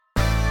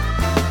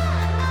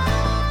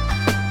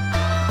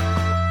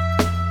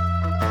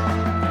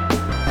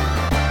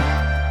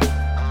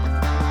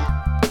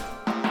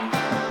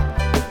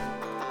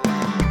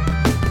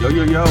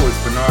Yo,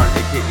 it's Bernard,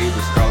 aka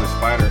the Scarlet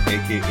Spider,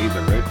 aka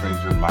the Red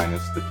Ranger,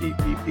 minus the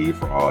PPP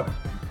for all.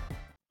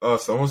 Oh,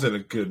 someone's in a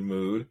good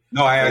mood.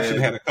 No, I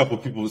actually had a couple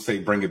of people say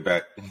bring it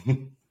back.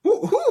 Who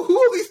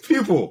are these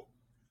people?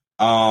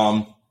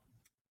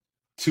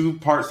 2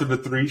 parts of the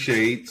 3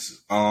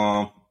 Shades.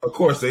 Of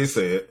course they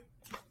say it.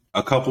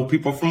 A couple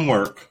people from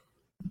work.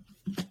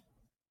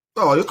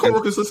 Oh, your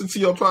coworkers listen to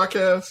your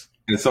podcast?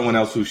 And someone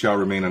else who shall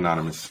remain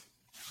anonymous.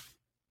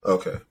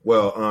 Okay.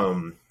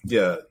 Well,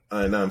 yeah,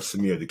 and I'm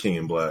Samir, the King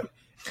in Black.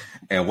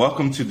 And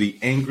welcome to the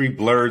Angry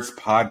Blurs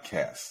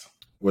podcast.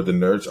 Where the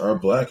nerds are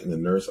black and the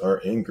nerds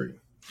are angry.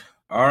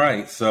 All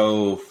right,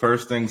 so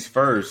first things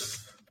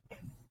first.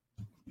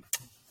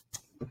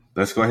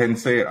 Let's go ahead and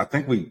say it. I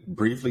think we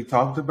briefly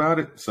talked about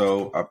it,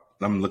 so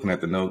I'm looking at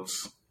the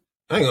notes.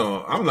 Hang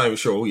on, I'm not even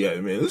sure. Yeah,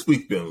 man, this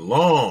week's been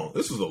long.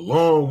 This was a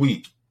long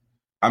week.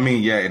 I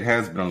mean, yeah, it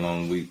has been a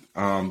long week.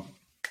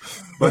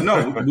 But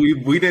no,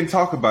 we didn't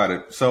talk about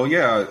it. So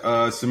yeah,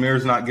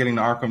 Samir's not getting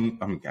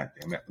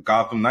the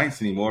Gotham Knights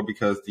anymore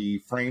because the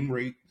frame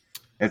rate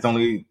is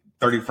only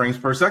 30 frames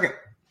per second.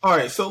 All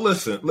right, so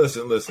listen.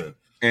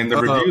 And the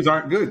reviews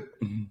aren't good.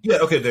 Yeah,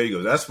 okay, there you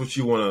go. That's what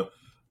you want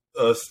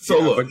to.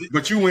 Look,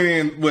 but you went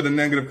in with a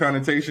negative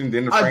connotation.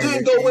 Then I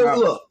didn't go in.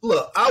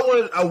 Look.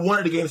 I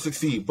wanted the game to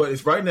succeed, but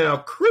it's right now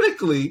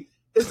critically,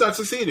 it's not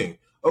succeeding.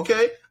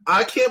 Okay,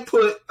 I can't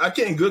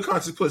in good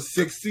conscience put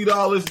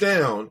 $60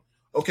 down.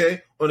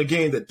 Okay, on a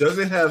game that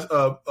doesn't have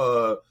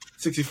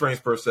 60 frames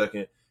per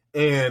second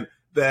and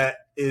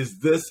that is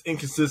this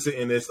inconsistent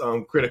in its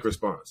critic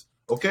response.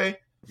 Okay,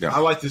 yeah.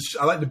 I like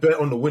to bet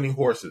on the winning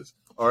horses.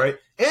 All right,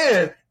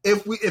 and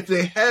if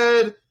they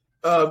had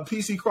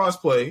PC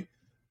crossplay,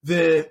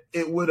 then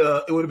it would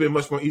have been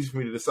much more easy for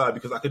me to decide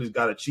because I could have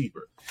got it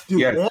cheaper.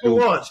 Dude, on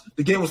launch,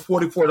 the game was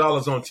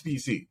 $44 on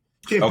PC.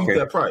 Can't beat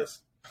that price.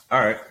 All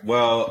right,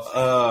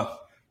 well,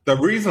 the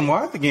reason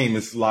why the game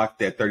is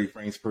locked at 30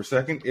 frames per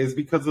second is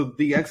because of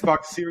the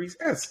Xbox Series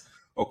S,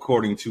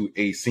 according to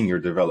a senior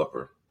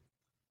developer.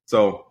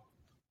 So,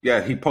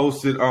 yeah, he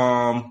posted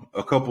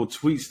a couple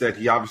tweets that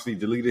he obviously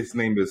deleted. His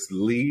name is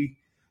Lee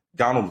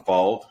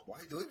Donaldvald. Why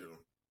he deleted him?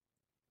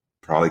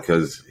 Probably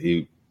because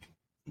he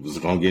was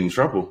going to get in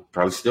trouble.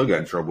 Probably still got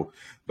in trouble.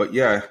 But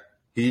yeah,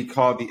 he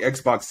called the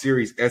Xbox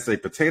Series S a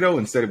potato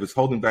instead of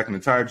holding back an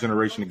entire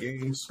generation of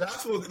games.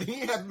 That's what he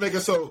had to make it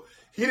so.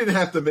 He didn't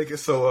have to make it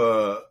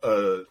so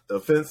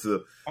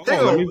offensive.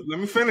 Let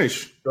me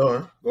finish.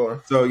 Go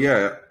on. So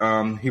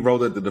yeah, he wrote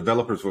that the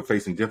developers were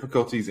facing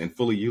difficulties in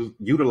fully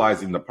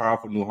utilizing the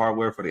powerful new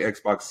hardware for the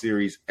Xbox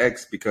Series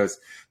X because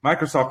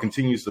Microsoft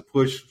continues to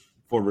push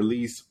for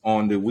release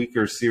on the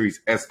weaker Series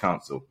S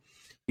console.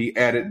 He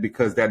added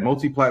because that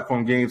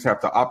multi-platform games have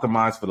to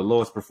optimize for the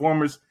lowest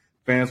performers,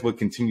 fans would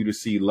continue to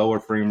see lower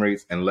frame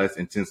rates and less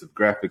intensive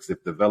graphics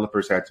if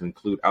developers had to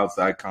include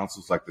outside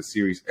consoles like the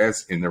Series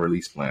S in their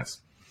release plans.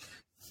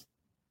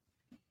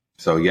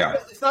 So, yeah.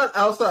 It's not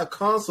outside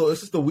console.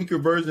 It's just a weaker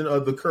version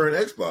of the current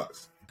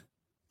Xbox.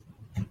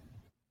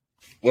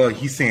 Well,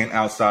 he's saying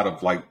outside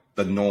of, like,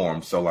 the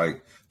norm. So,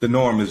 like, the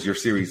norm is your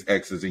Series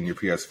X's and your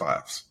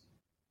PS5s.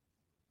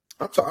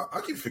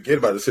 I keep forgetting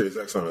about the Series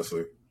X,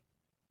 honestly.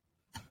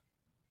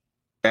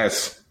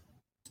 S.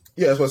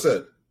 Yeah, that's what I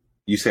said.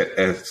 You said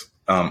S.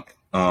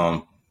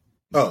 Oh,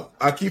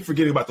 I keep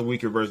forgetting about the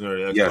weaker version of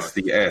the Xbox. Yes,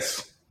 the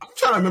S. I'm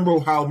trying to remember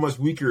how much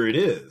weaker it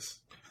is.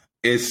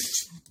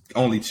 It's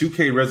only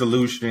 2K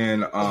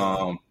resolution,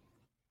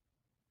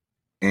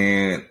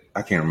 and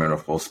I can't remember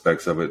the full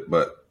specs of it,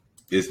 but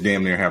it's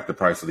damn near half the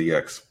price of the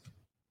X.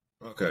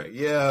 Okay,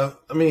 yeah.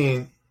 I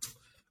mean,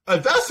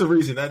 if that's the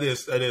reason, that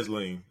is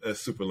lame.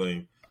 That's super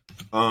lame.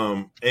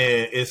 And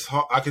it's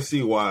hard. I can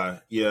see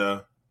why.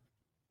 Yeah.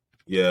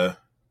 If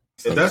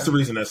that's the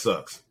reason, that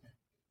sucks.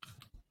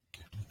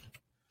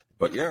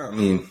 But yeah, I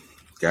mean,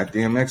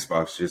 goddamn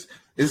Xbox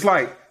it's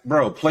like,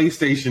 bro,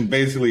 PlayStation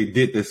basically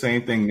did the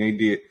same thing they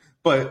did,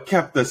 but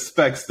kept the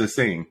specs the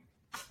same.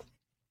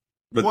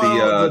 But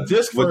the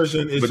disc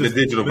version is just the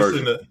digital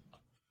version.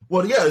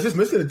 It's just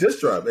missing the disc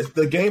drive.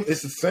 The game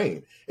is the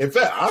same. In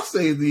fact, I'll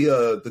say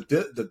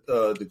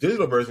the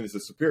digital version is the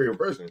superior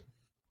version.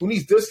 Who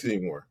needs discs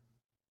anymore?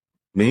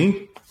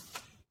 Me?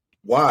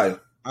 Why?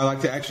 I like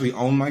to actually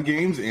own my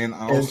games and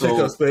also take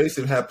up space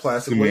and have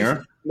plastic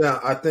waste. Now,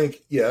 I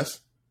think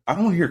yes. I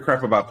don't hear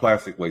crap about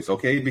plastic waste,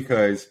 okay?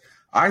 Because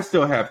I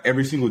still have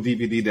every single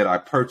DVD that I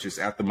purchased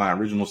after my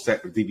original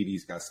set of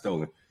DVDs got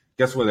stolen.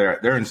 Guess where they're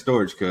at? They're in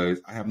storage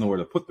because I have nowhere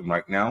to put them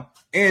right now.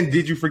 And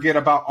did you forget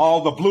about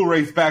all the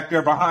Blu-rays back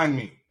there behind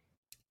me?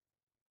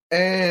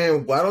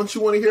 And why don't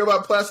you want to hear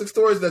about plastic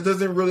storage? That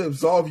doesn't really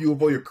absolve you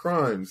of all your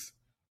crimes.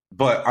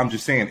 But I'm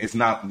just saying it's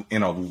not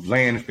in a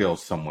landfill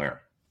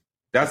somewhere.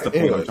 That's the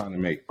point I'm trying to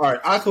make. All right,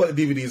 I collect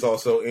DVDs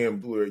also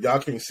and Blu-ray. Y'all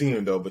can't see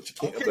them though, but you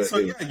can't. Okay, so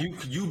yeah,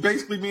 you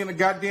basically being a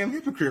goddamn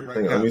hypocrite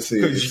right now. Let me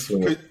see.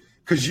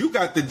 Because you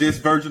got the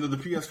disc version of the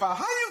PS5.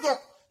 How you go?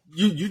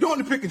 You doing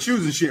the pick and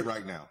choose and shit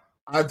right now?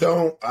 I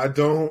don't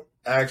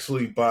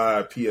actually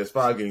buy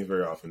PS5 games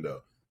very often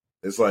though.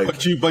 It's like,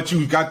 but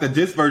you got the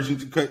disc version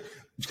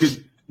because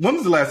When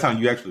was the last time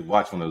you actually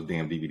watched one of those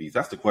damn DVDs?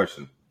 That's the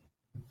question.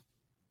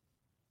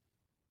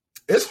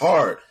 It's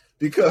hard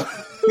because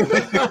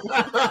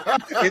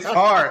it's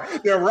hard.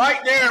 They're right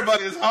there, but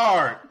it's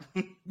hard.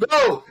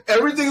 No,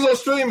 everything's on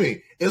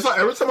streaming. It's like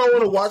every time I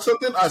want to watch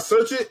something, I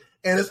search it,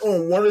 and it's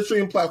on one of the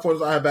streaming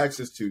platforms I have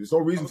access to. There's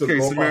no reason to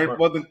go. Okay,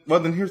 well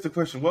then here's the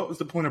question: what was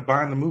the point of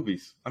buying the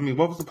movies? I mean,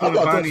 what was the point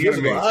of buying the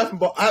anime? I haven't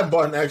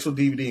bought an actual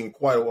DVD in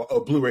quite a while, a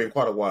Blu-ray in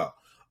quite a while.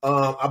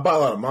 I buy a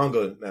lot of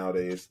manga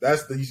nowadays.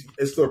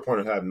 It's still a point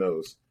of having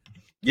those.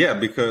 Yeah,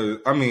 because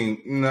I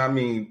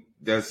mean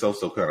that's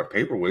also kind of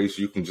paperweight.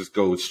 So you can just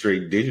go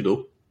straight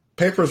digital.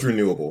 Paper's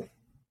renewable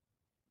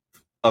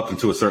up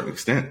until a certain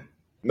extent.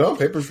 No,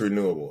 paper's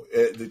renewable.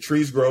 The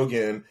trees grow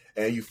again,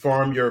 and you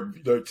farm your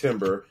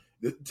timber.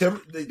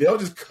 They don't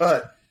just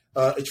cut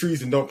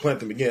trees and don't plant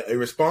them again. A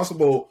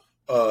responsible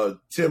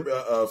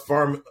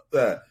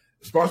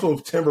responsible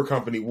timber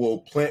company will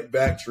plant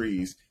back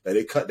trees that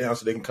they cut down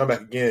so they can come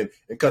back again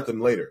and cut them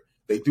later.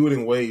 They do it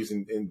in waves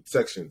and in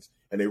sections,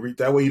 and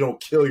that way you don't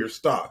kill your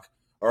stock.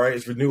 All right,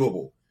 it's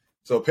renewable.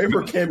 So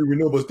paper can be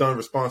renewable. It's done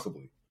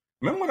responsibly.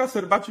 Remember what I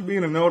said about you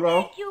being a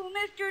know-it-all? Thank you,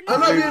 Mr. I'm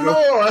not being a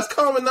know-it-all. That's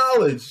common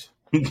knowledge.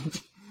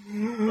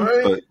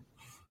 Right?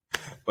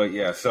 But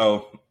yeah,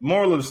 so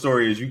moral of the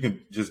story is you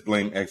can just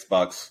blame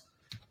Xbox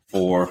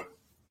for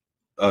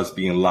us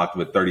being locked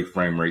with 30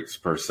 frame rates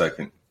per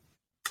second.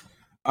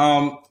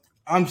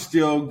 I'm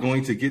still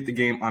going to get the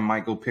game. I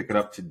might go pick it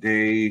up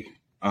today.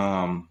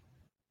 I'm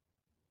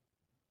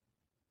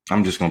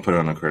just gonna put it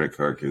on a credit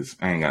card because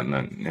I ain't got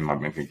nothing in my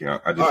bank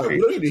account. I just paid.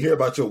 We don't need to hear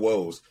about your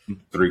woes.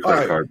 3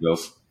 credit card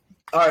bills.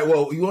 All right.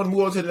 Well, you want to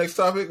move on to the next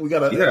topic? We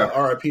got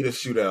a RIP to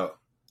shoot out.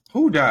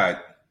 Who died?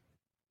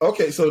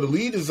 Okay, so the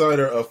lead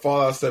designer of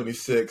Fallout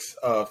 76,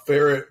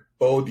 Ferret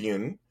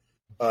Bodian,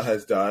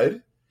 has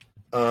died.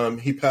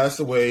 He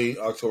passed away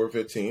October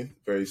 15th.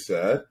 Very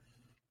sad.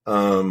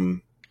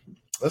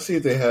 Let's see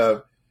if they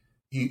have.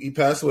 He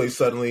passed away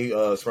suddenly,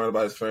 surrounded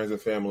by his friends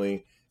and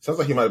family. Sounds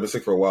like he might have been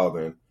sick for a while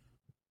then.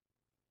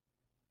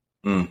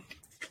 I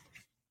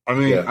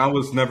mean, I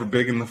was never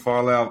big in the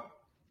Fallout,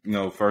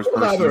 first person.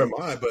 Neither am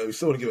I, but we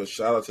still want to give a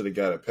shout out to the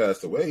guy that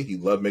passed away. He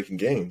loved making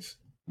games.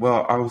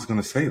 Well, I was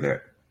going to say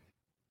that.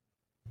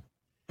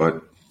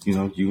 But,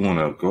 you want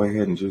to go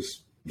ahead and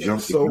just jump.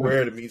 It's so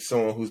rare to meet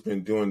someone who's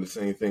been doing the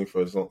same thing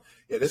for as long.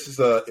 Yeah, this is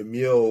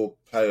Emil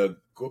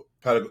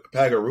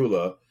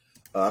Pagarula.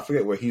 I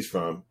forget where he's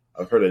from.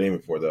 I've heard that name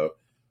before, though.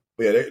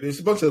 But yeah, there's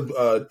a bunch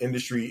of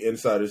industry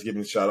insiders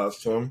giving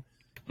shout-outs to him.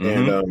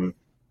 Mm-hmm.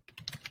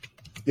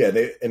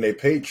 And they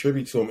paid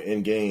tribute to him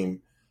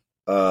in-game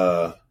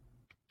on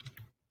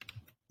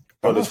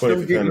the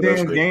 25th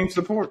anniversary. Game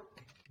support.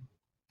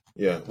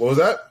 Yeah. What was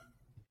that?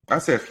 I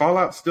said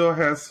Fallout still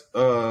has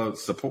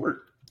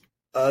support.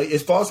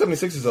 It's Fallout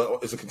 76 is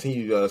a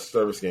continued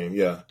service game.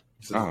 Yeah.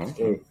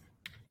 Okay.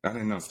 I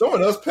didn't know.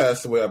 Someone else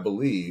passed away, I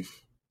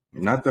believe.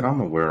 Not that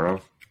I'm aware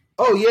of.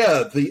 Oh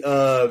yeah,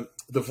 the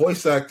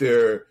voice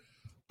actor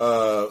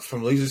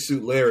from Leisure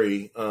Suit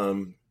Larry,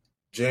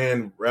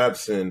 Jan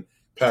Rabson,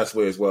 passed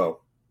away as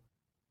well.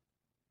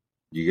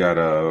 You got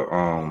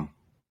a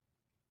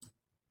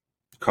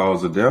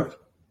cause of death?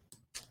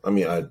 I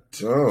mean, I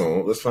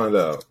don't. Let's find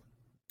out.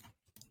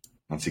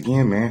 Once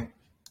again, man,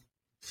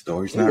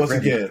 story's not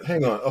ready. Again,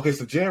 hang on. Okay,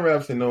 so Jan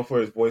Rabson, known for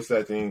his voice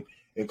acting,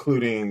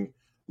 including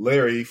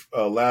Larry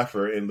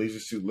Laffer in Leisure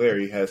Suit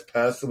Larry, has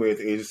passed away at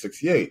the age of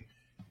 68.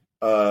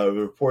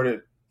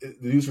 The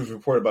news was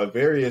reported by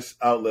various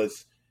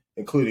outlets,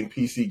 including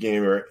PC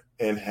Gamer,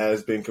 and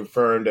has been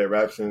confirmed that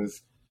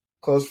Rabson's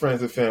close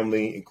friends and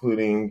family,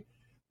 including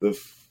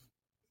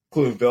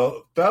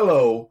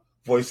fellow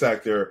voice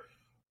actor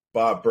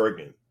Bob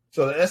Bergen.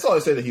 So that's all I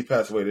said that he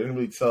passed away. They didn't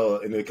really tell,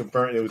 and they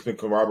confirmed it was been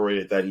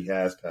corroborated that he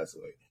has passed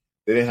away.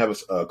 They didn't have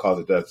a cause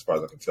of death, as far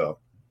as I can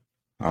tell.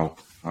 Oh,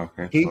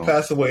 okay. He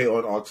passed away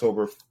on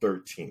October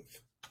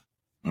 13th.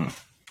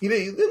 He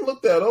didn't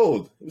look that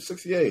old. He was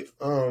 68.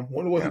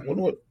 Wonder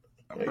what.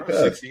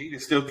 68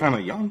 is still kind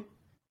of young.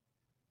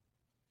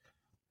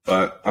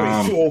 But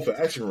he's too old for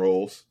action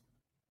roles.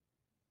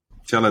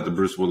 Tell that to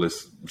Bruce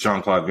Willis,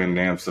 Jean-Claude Van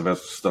Damme,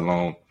 Sylvester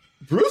Stallone.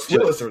 Bruce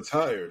Willis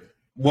retired.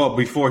 Well,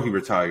 before he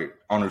retired,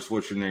 Arnold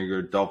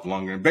Schwarzenegger, Dolph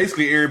Lundgren,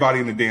 basically everybody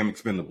in the damn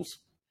Expendables.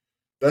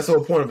 That's the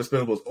whole point of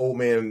Expendables, old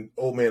man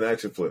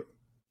action flick.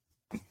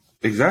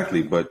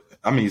 Exactly, but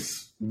I mean,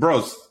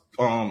 bros,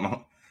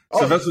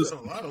 Sylvester's done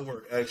a lot of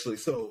work actually.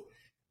 So,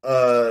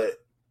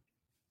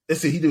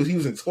 let's see, he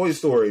was in Toy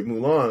Story,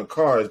 Mulan,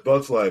 Cars,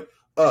 Bugs Life,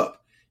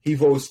 Up. He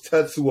voiced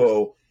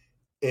Tetsuo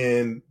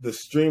in the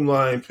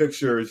Streamline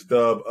Pictures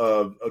dub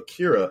of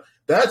Akira.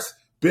 That's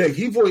big.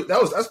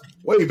 That's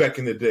way back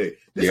in the day.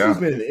 This has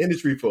been in the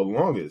industry for the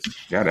longest.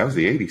 Yeah, that was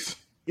the 80s.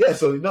 Yeah,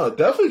 so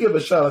definitely give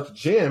a shout out to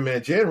Jan,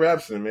 man. Jan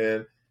Rabson,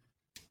 man.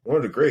 One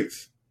of the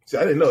greats. See,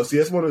 I didn't know. See,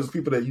 that's one of those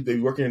people that they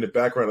working in the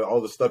background of all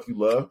the stuff you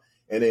love,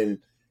 and then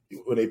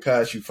when they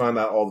pass, you find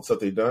out all the stuff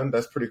they've done.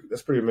 That's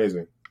pretty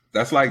amazing.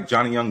 That's like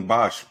Johnny Young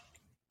Bosch.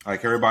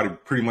 Like everybody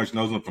pretty much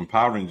knows him from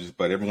Power Rangers,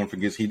 but everyone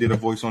forgets he did a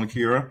voice on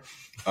Akira.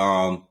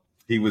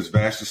 He was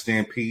Vash the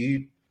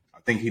Stampede. I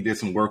think he did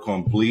some work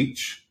on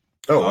Bleach.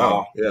 Oh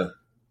wow, yeah.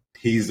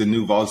 He's the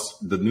new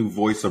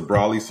voice of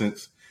Brawley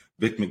since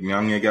Vic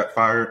Mignogna got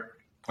fired.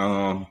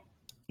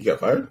 He got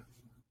fired?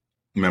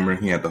 Remember,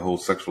 he had the whole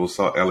sexual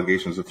assault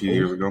allegations a few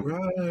years ago.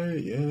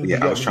 Right, yeah.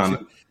 Yeah, I was trying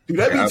to. Dude,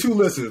 that'd be 2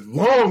 lists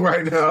long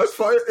right now. It's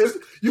fine.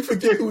 You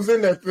forget who's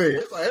in that thing.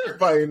 It's like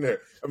everybody in there.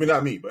 I mean,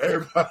 not me, but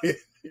everybody.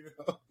 You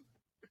know,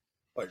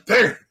 like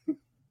damn.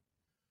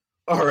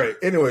 All right.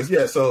 Anyways,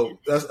 yeah. So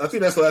I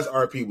think that's the last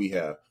RP we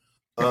have.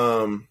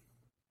 All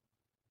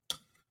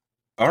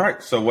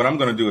right. So what I'm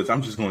going to do is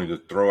I'm just going to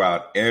throw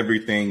out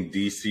everything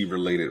DC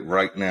related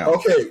right now.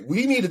 Okay,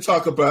 we need to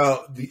talk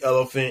about the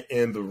elephant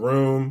in the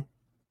room.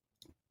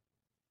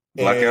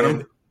 Black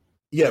Adam?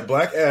 Yeah,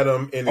 Black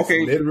Adam and its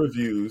mid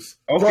reviews.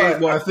 Okay,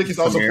 but I think it's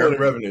also pulling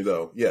revenue,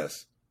 though.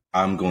 Yes.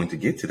 I'm going to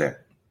get to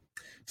that.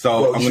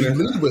 So I'm going to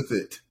lead with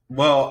it.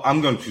 Well,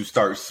 I'm going to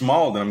start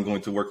small, then I'm going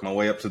to work my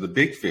way up to the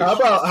big fish. How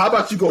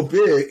about you go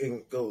big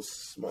and go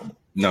small?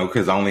 No,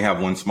 because I only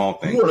have one small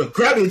thing. You want to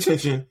grab the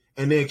attention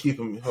and then keep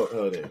them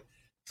held in.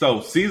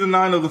 So, season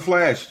 9 of The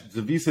Flash,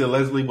 Javicia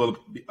Leslie will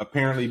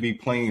apparently be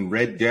playing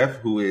Red Death,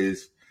 who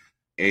is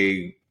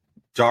a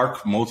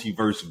dark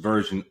multiverse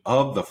version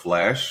of The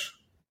Flash.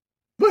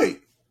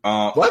 Wait,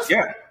 what?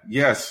 Yeah,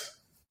 yes.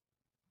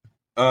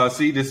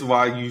 See, this is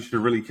why you should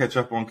really catch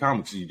up on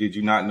comics. Did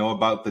you not know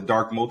about the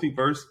dark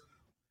multiverse?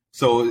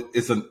 So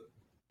it's an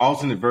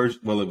alternate version.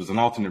 Well, it was an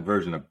alternate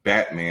version of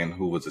Batman,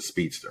 who was a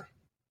speedster.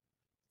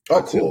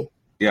 Oh, cool.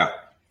 Yeah.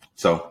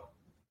 So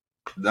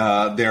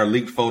there are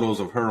leaked photos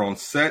of her on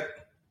set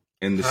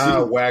in the suit.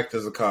 How whack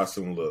does the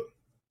costume look?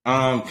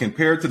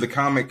 Compared to the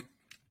comic,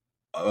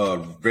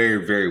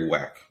 very, very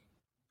whack.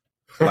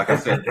 Like I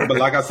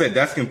said,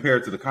 that's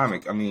compared to the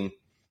comic. I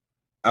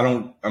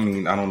don't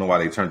know why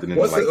they turned it into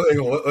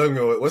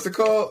what's it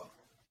called?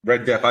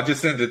 Red Death. I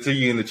just sent it to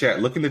you in the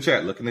chat. Look in the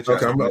chat. Okay,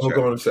 I'm going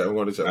to chat. I'm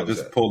going to chat. I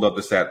just pulled up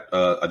the set.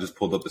 I just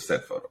pulled up the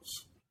set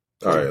photos.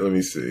 All right, let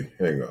me see.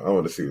 Hang on. I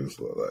want to see what this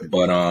looks like.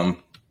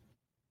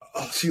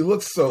 But she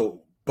looks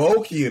so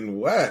bulky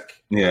and whack.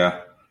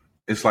 Yeah,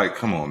 it's like,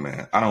 come on,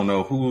 man. I don't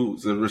know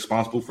who's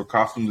responsible for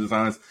costume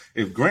designs.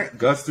 If Grant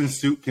Gustin's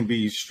suit can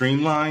be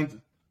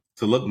streamlined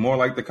to look more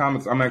like the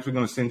comics, I'm actually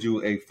going to send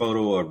you a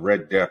photo of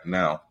Red Death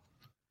now.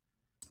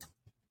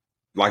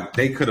 Like,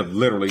 they could have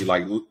literally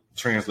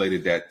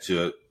translated that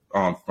to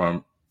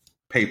from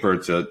paper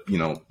to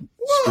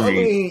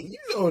screen.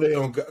 They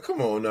don't.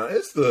 Come on now,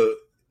 it's the.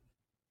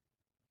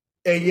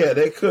 And yeah,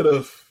 they could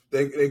have.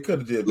 They could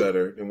have did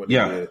better than what they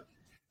did.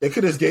 They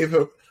could have gave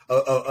her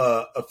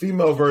a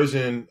female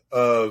version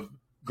of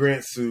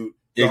Grant's suit,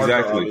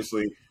 exactly,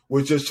 obviously,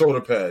 with just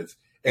shoulder pads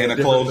and a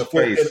closed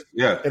face,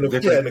 and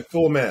a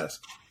full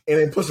mask, and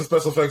then put some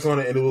special effects on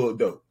it, and it will look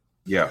dope.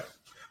 Yeah.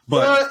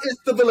 But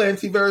it's the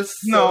Volantiverse.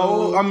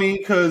 No,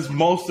 because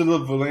most of the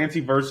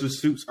Volantiverse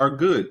suits are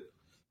good.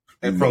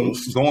 And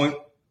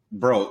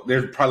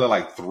there's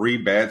probably 3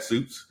 bad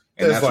suits,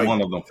 and that's one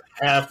of them.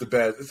 Half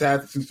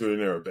the suits that are in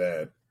there are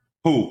bad.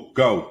 Who?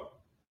 Go.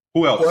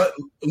 Who else? What?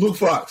 Luke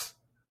Fox.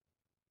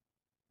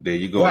 There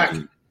you go. Black.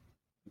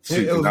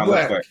 It was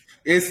black.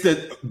 It's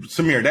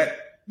Samir,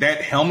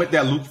 that helmet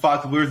that Luke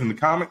Fox wears in the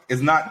comic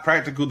is not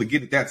practical to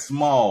get it that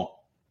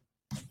small.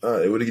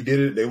 They would have did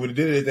it. They would have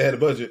did it if they had a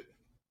budget.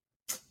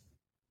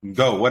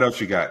 Go. What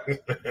else you got?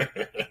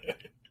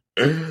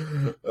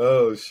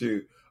 Oh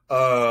shoot.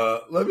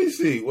 Let me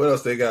see what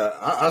else they got.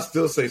 I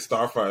still say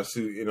Starfire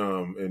suit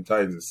in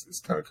Titans is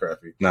kind of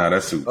crappy. Nah,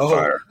 that suit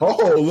fire. Her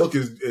whole look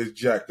is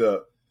jacked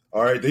up.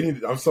 All right,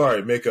 I'm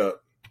sorry,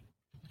 makeup.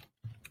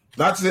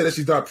 Not to say that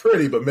she's not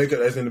pretty, but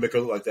makeup as in to make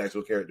her look like the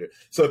actual character.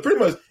 So pretty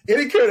much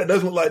any character that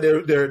doesn't look like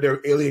their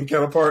alien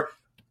counterpart,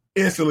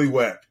 instantly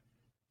whack.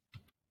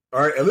 All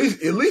right, at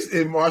least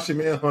in Martian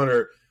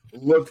Manhunter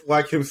looked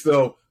like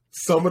himself.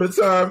 Some of the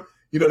time,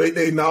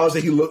 they acknowledge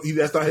that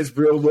that's not his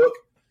real look.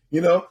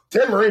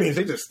 Tamarinians,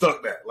 they just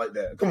stuck that like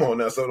that. Come on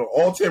now. So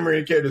all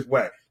Tamarinian characters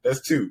whack.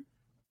 That's 2.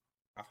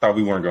 I thought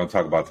we weren't going to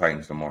talk about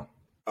Titans no more.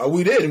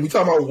 We did. And we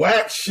talking about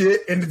whack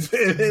shit in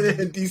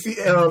DC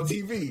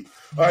TV.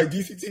 All right,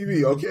 DC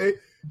TV, okay?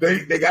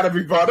 They got to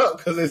be brought up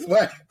because it's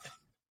whack.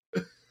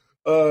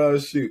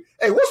 Shoot.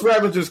 Hey, what's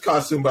Ravager's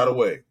costume, by the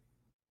way?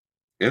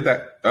 Is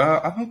that?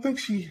 I don't think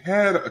she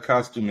had a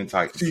costume in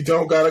Titans. She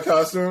don't got a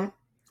costume?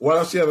 Why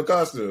don't she have a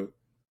costume?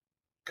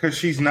 Because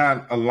she's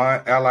not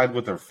allied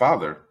with her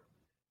father.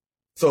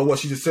 So what,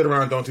 she just sit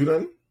around and don't do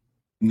nothing?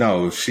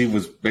 No, she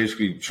was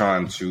basically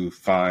trying to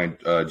find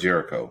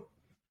Jericho.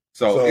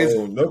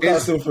 So no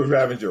costume for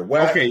Ravager.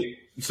 Whack. Okay,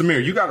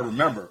 Samir, you got to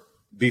remember,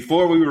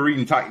 before we were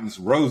reading Titans,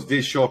 Rose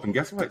did show up, and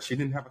guess what? She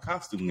didn't have a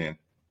costume then.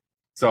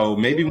 So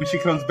maybe when she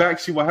comes back,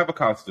 she will have a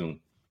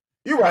costume.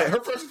 You're right. Her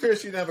first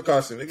appearance, she didn't have a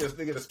costume. They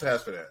get us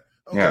pass for that.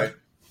 Okay.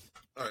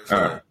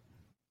 Yeah.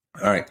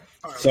 All right.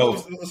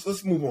 So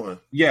let's move on.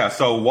 Yeah.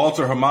 So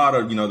Walter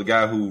Hamada, the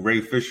guy who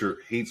Ray Fisher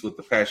hates with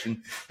a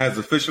passion, has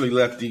officially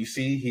left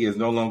DC. He is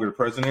no longer the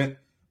president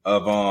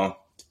of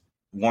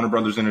Warner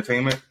Brothers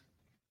Entertainment.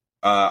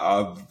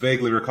 I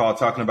vaguely recall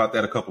talking about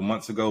that a couple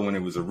months ago when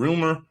it was a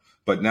rumor,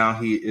 but now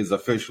he is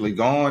officially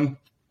gone.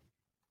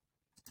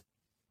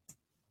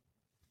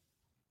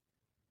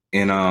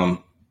 And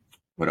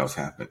what else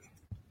happened?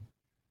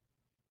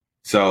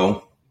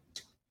 So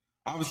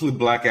obviously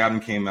Black Adam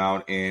came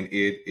out, and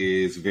it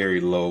is very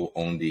low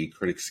on the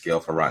critic scale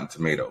for Rotten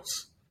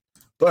Tomatoes.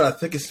 But I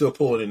think it's still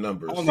pulling in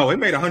numbers. Oh no, it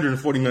made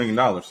 $140 million.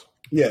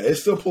 Yeah,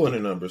 it's still pulling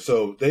in numbers.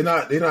 So they're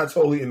not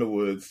totally in the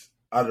woods.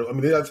 They're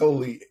not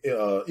totally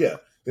they're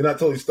not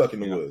totally stuck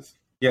in the woods.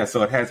 Yeah,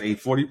 so it has a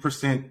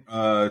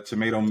 40%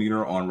 tomato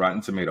meter on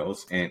Rotten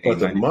Tomatoes and but a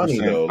the 90% money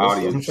though.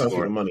 audience I'm trying to score.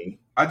 see the money.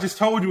 I just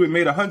told you it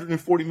made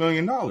 $140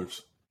 million.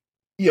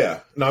 Yeah,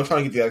 no, I'm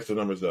trying to get the actual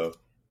numbers though.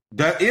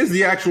 That is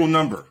the actual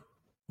number.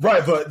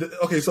 Right, but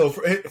okay. So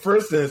for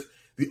instance,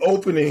 the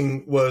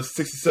opening was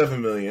 67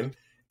 million,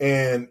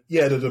 and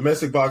yeah, the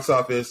domestic box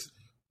office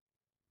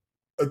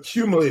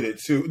accumulated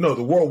to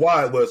the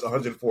worldwide was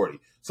 140.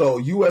 So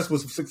U.S.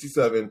 was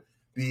 67.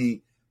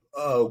 The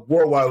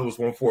worldwide was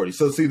 140.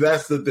 So see,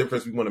 that's the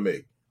difference we want to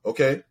make.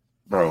 Okay,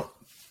 bro.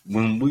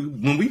 When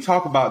we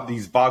talk about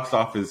these box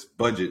office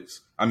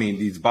budgets, I mean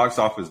these box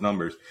office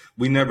numbers,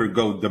 we never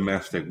go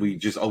domestic. We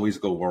just always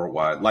go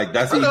worldwide. Like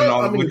that's even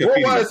on Wikipedia.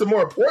 Worldwide is the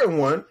more important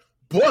one,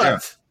 but yeah.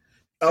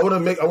 I want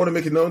to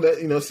make it known that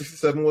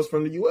 67 was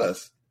from the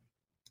U.S.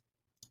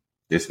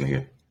 This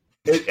nigga.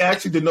 It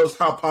actually denotes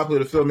how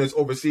popular the film is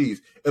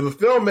overseas. If a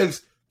film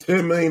makes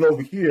 10 million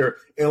over here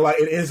and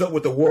like it ends up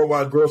with a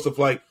worldwide gross of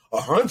like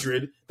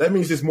 100, that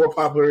means it's more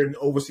popular in the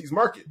overseas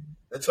market.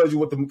 That tells you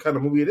what the kind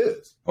of movie it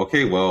is.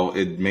 Okay, well,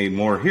 it made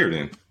more here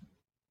then.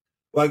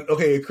 Like,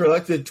 okay, it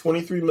collected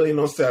 23 million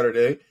on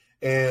Saturday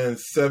and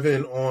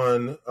 7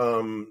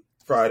 on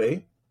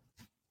Friday.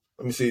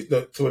 Let me see,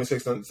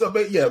 26 on. So,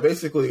 yeah,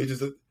 basically, it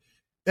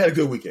had a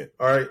good weekend.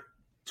 All right.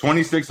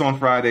 26 on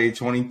Friday,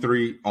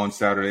 23 on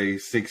Saturday,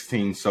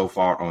 16 so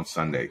far on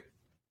Sunday.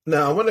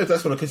 Now, I wonder if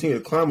that's going to continue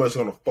to climb or it's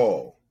going to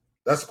fall.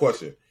 That's the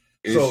question.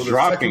 It's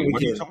dropping.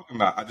 What are you talking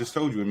about? I just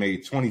told you it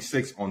made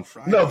 26 on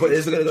Friday. No, but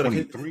is it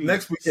going to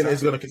next weekend?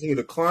 Is it going to continue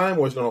to climb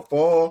or is it going to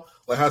fall?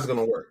 Like, how's it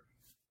going to work?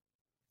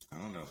 I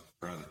don't know,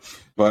 brother.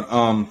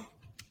 But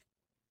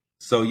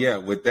so yeah,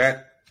 with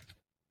that,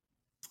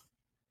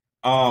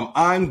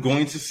 I'm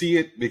going to see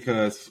it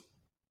because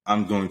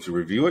I'm going to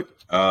review it.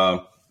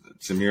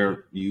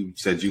 Samir, you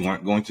said you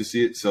weren't going to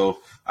see it, so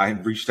I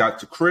reached out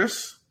to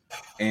Chris,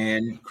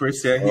 and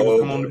Chris said he would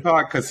come on the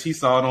pod because he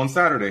saw it on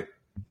Saturday.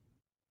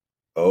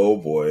 Oh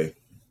boy!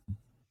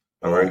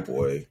 All right,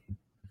 boy!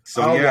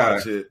 So I'll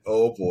watch it.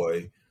 Oh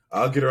boy!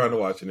 I'll get around to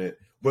watching it.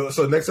 But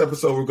so next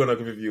episode we're going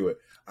to review it.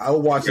 I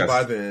will watch it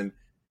by then.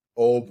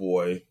 Oh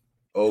boy!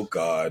 Oh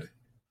god!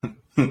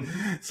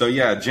 So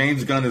yeah,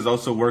 James Gunn is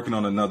also working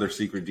on another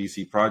secret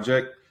DC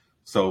project.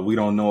 So we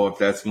don't know if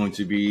that's going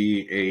to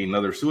be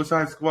another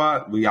Suicide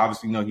Squad. We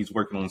obviously know he's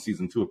working on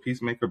season 2 of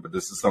Peacemaker, but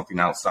this is something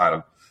outside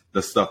of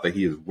the stuff that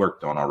he has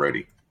worked on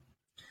already.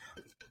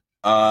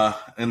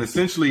 And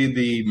essentially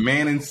the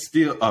Man of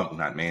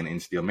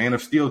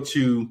Steel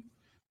 2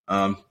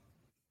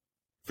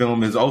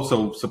 film is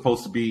also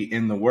supposed to be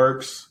in the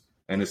works,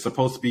 and it's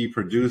supposed to be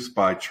produced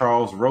by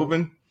Charles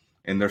Robin,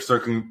 and they're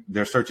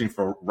searching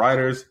for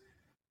writers.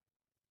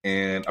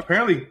 And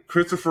apparently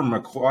Christopher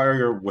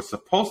McQuarrie was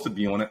supposed to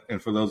be on it.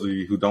 And for those of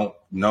you who don't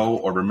know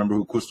or remember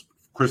who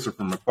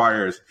Christopher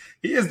McQuarrie is,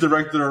 he is the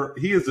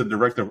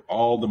director of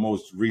all the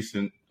most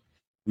recent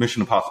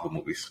Mission Impossible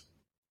movies.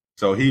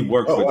 So he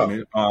worked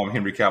with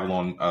Henry Cavill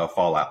on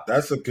Fallout.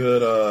 That's a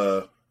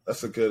good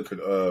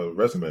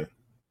resume.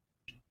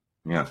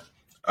 Yeah.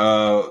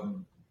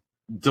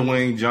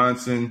 Dwayne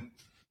Johnson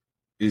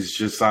is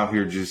just out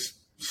here just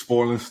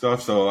spoiling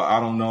stuff. So I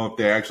don't know if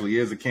there actually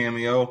is a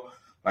cameo.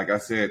 Like I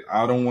said,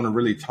 I don't want to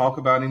really talk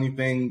about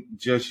anything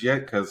just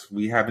yet because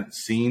we haven't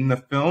seen the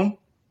film.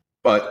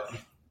 But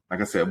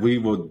like I said, we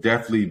will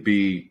definitely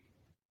be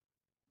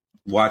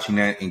watching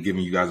that and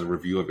giving you guys a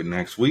review of it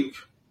next week.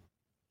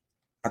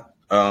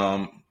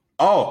 And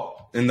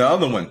the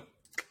other one,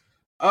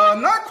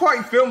 not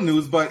quite film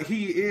news, but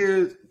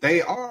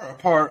they are a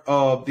part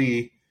of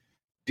the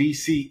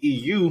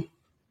DCEU.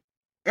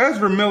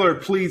 Ezra Miller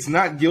pleads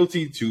not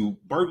guilty to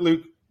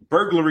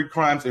burglary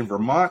crimes in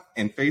Vermont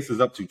and faces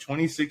up to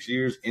 26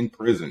 years in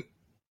prison.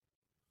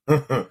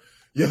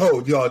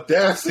 Yo, the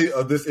audacity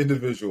of this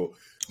individual.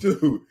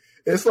 Dude,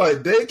 it's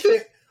like they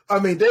can't, I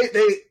mean,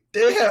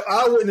 they have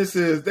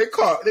eyewitnesses. They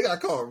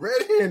got caught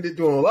red-handed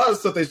doing a lot of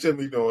stuff they shouldn't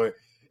be doing.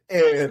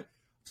 And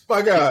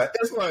my God,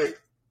 it's like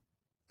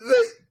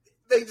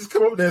they just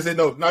come up there and say,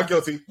 no, not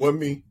guilty. Wasn't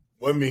me.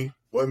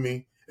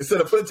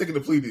 Instead of taking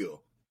the plea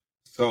deal.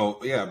 So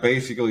yeah,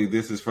 basically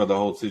this is for the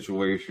whole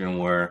situation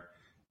where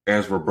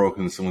Ezra broke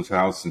into someone's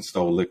house and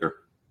stole liquor.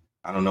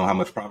 I don't know how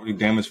much property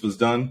damage was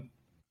done,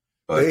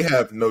 but they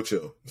have no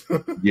chill.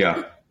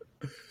 Yeah.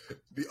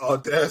 The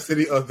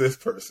audacity of this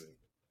person.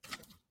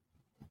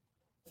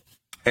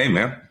 Hey,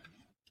 man.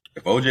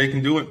 If OJ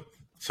can do it,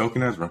 so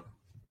can Ezra.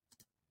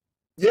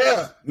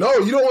 Yeah. No,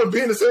 you don't want to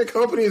be in the same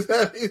company as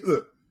that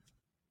either.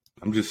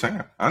 I'm just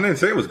saying. I didn't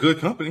say it was good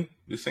company.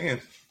 Just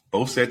saying.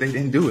 Both said they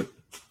didn't do it.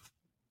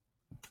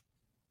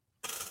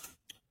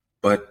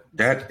 But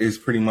that is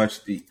pretty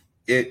much the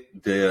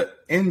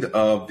end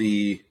of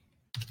the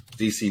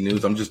DC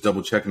news. I'm just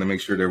double checking to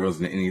make sure there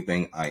wasn't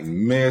anything I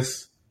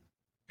missed,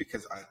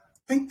 because I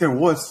think there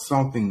was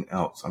something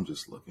else. I'm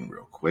just looking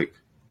real quick.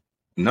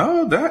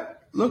 No,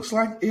 that looks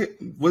like it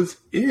was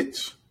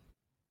it.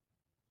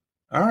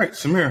 All right,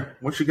 Samir,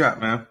 what you got,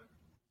 man?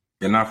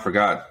 And I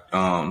forgot,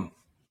 a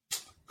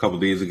couple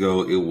days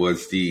ago, it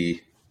was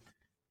the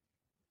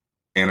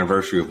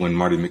anniversary of when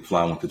Marty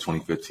McFly went to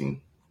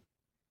 2015.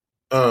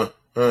 Yeah.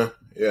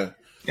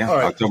 Yeah, All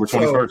right, October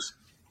 21st.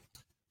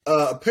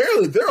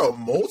 Apparently, there are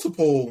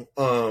multiple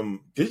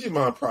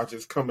Digimon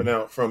projects coming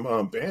out from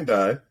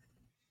Bandai.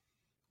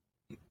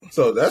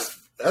 So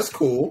that's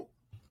cool.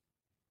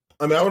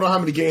 I mean, I don't know how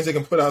many games they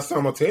can put out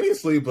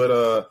simultaneously,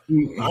 but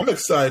I'm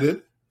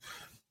excited.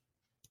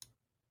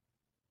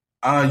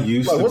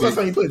 When's the last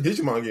time you played a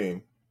Digimon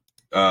game?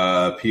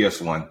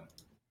 PS1.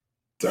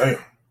 Damn.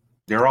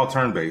 They're all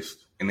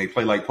turn-based, and they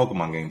play like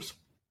Pokemon games.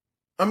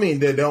 I mean,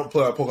 they don't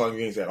play like Pokemon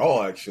games at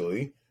all,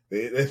 actually.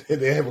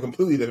 They have a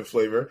completely different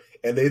flavor,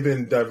 and they've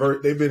been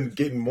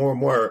getting more and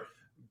more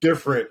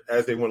different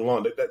as they went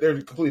along. They're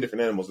completely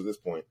different animals at this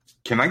point.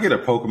 Can I get a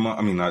Pokemon?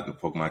 I mean, not the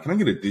Pokemon. Can I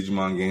get a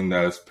Digimon game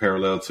that is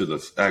parallel to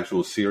the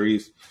actual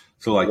series?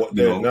 So, like,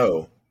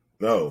 no,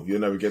 you'll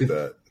never get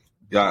that.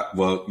 Yeah,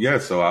 well, yeah.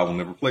 So I will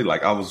never play.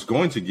 Like, I was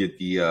going to get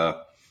the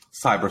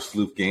Cyber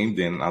Sleuth game.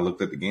 Then I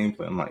looked at the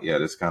gameplay. I'm like, yeah,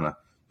 this kind of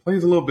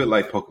plays a little bit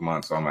like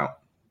Pokemon. So I'm out.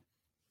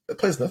 It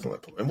plays nothing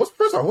like Pokemon. And what's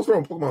wrong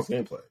with Pokemon's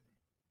gameplay?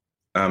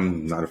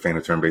 I'm not a fan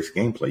of turn-based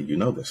gameplay. You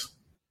know this.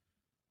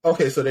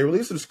 Okay, so they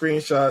released some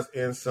screenshots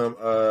and some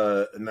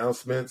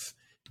announcements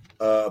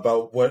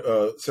about what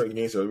certain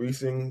games are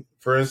releasing.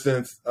 For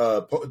instance,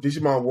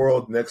 Digimon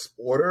World Next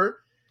Order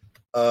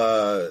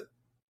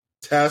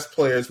tasked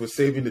players with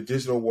saving the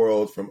digital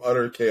world from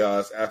utter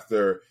chaos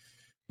after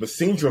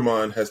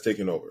Machinedramon has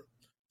taken over.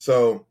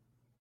 So,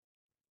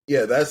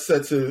 yeah, that's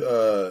set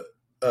to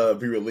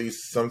be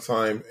released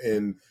sometime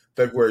in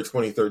February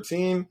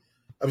 2013.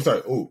 I'm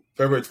sorry,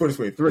 February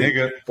 2023.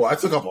 Nigga. Boy, I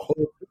took off a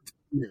whole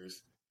 15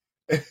 years.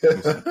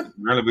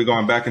 Really, we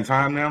going back in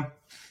time now?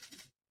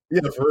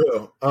 Yeah, for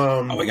real.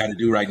 All we got to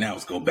do right now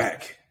is go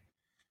back,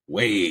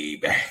 way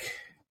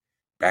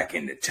back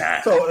in the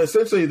time. So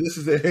essentially,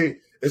 it's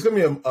going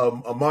to be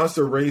a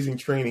monster raising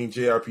training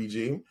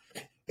JRPG,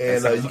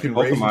 and you can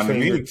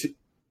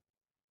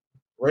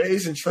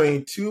raise and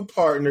train two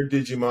partner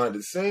Digimon at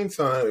the same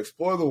time,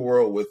 explore the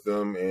world with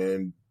them,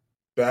 and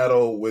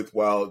battle with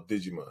wild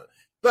Digimon.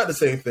 Not the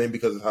same thing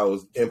because of how it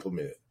was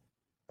implemented.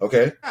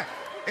 Okay?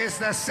 It's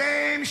the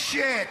same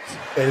shit.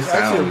 And it's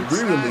actually a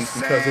re-release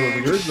because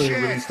it was originally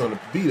released on the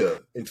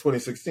Vita in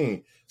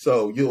 2016.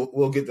 So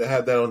we'll get to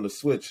have that on the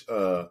Switch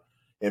and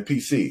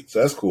PC.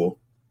 So that's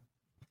cool.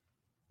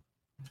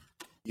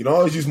 You can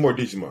always use more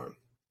Digimon.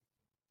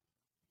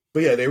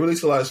 But yeah, they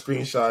released a lot of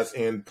screenshots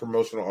and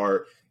promotional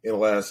art in the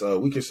last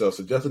week or so.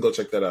 So definitely go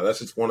check that out. That's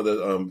just one of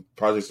the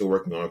projects they're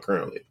working on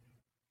currently.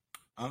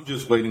 I'm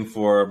just waiting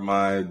for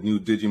my new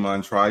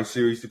Digimon Tri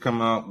series to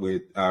come out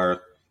with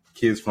our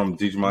kids from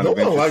Digimon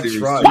Adventure series.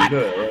 Tri,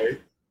 right?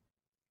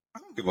 I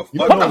don't give a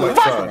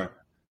fuck.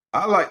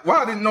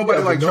 Why didn't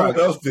nobody like Tri? No one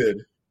else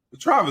did. The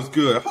Tri was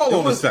good.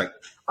 Hold on a sec.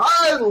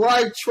 I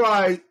like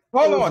Tri.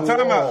 Hold on.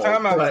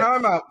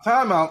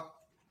 Time out.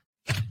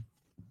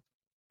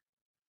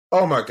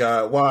 Oh my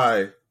God,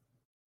 why?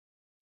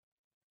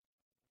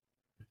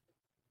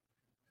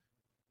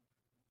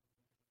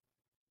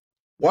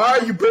 Why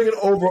are you bringing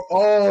over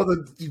all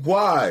the...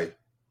 Why?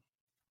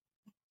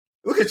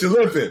 Look at you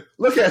limping.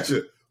 Look at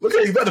you. Look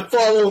at you. You about to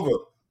fall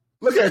over.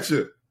 Look at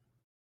you. I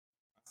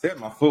said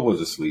my foot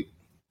was asleep.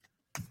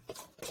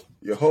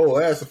 Your whole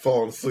ass is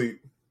falling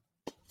asleep.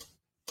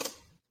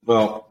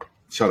 Well,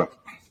 shut up.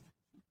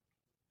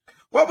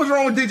 What was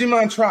wrong with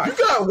Digimon Tri? You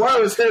got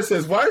wireless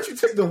headsets. Why didn't you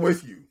take them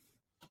with you?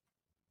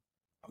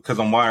 Because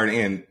I'm wired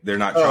in. They're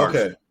not charged.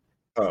 Okay.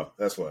 Oh,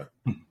 that's why.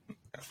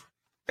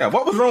 Yeah,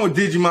 what was wrong with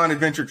Digimon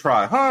Adventure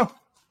Tri? Huh?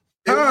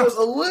 It was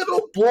a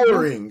little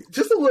boring.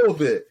 Just a little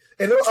bit.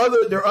 And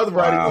there are other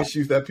writing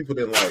issues that people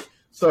didn't like.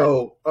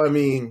 So, I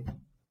mean...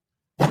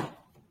 I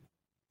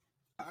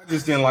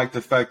just didn't like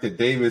the fact that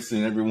Davis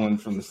and everyone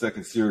from the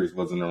second series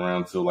wasn't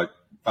around till like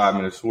 5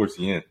 minutes towards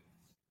the end.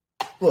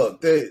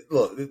 Look,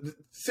 the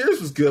series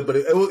was good, but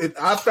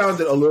I found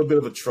it a little bit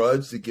of a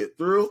trudge to get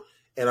through,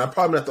 and I'm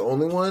probably not the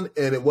only one,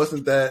 and it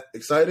wasn't that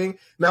exciting.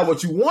 Now,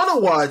 what you want to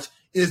watch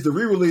is the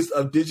re-release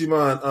of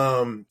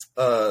Digimon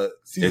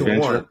Season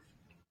Adventure? 1.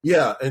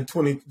 Yeah, in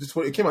 20,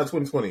 it came out in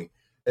 2020.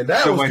 And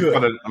that was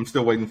good. I'm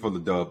still waiting for the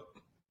dub.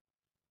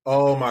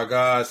 Oh my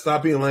God,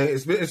 stop being lame.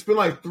 It's been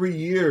like 3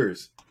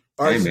 years.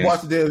 All right,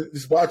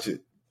 just watch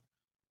it.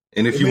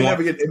 And if it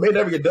may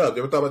never get dubbed.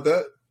 You ever thought about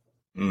that?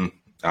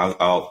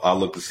 I'll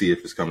look to see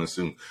if it's coming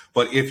soon.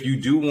 But if you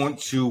do want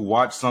to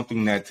watch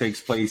something that takes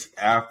place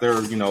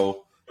after,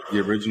 the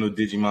original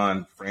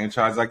Digimon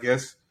franchise, I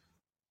guess,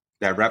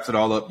 that wraps it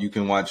all up, you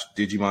can watch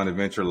Digimon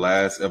Adventure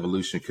Last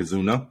Evolution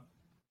Kizuna.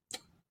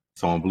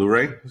 It's on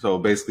Blu-ray. So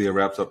basically it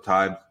wraps up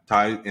Ty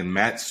and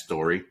Matt's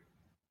story.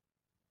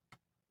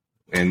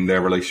 and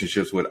their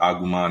relationships with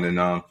Agumon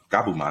and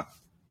Gabumon.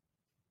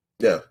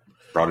 Yeah.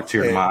 Brought a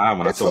tear to my eye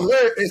when I saw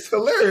it. It's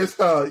hilarious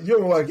how you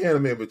don't like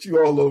anime, but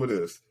you all over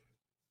this.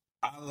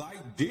 I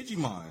like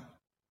Digimon.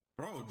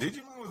 Bro,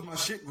 Digimon was my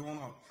shit growing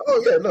up.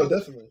 Oh, yeah, no,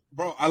 definitely.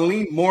 Bro, I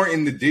leaned more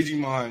into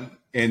Digimon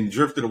and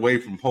drifted away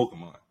from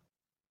Pokemon.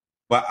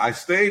 But I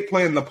stayed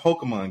playing the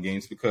Pokemon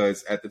games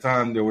because at the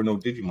time there were no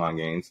Digimon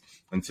games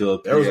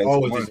until there was PS1.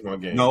 always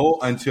Digimon games. No,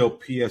 until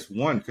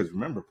PS1, because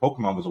remember,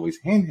 Pokemon was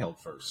always handheld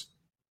first.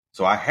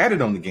 So I had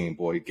it on the Game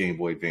Boy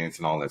Advance,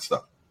 and all that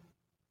stuff.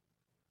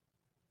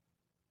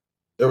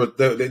 There were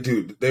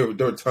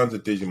tons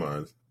of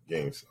Digimon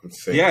games. I'm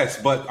saying. Yes,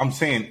 but I'm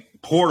saying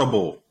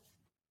portable.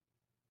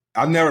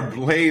 I never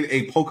played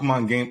a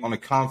Pokemon game on a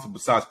console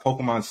besides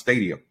Pokemon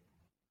Stadium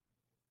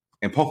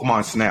and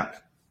Pokemon Snap.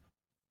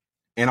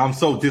 And I'm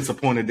so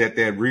disappointed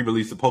that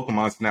re-release of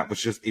Pokemon Snap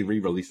was just a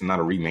re-release and not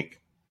a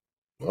remake.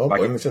 Well,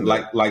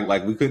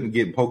 like we couldn't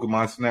get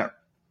Pokemon Snap.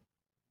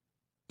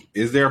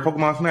 Is there a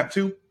Pokemon Snap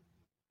 2?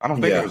 I don't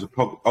think there was a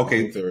Pokemon. Okay,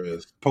 I think there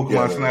is.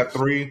 Pokemon Snap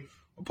 3,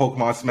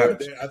 Pokemon Snap.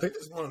 I think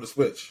there's one on the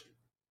Switch.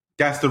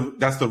 That's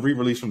the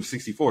re-release from the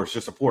 64. It's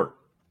just a port.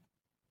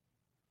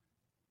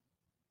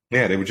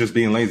 Yeah, they were just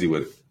being lazy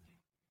with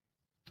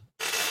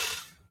it.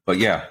 But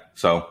yeah,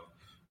 so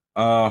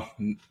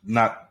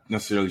not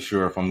necessarily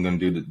sure if I'm going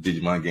to do the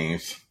Digimon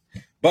games.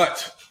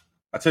 But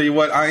I tell you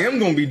what I am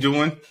going to be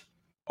doing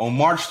on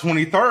March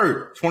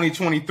 23rd,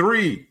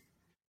 2023.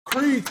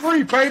 Creed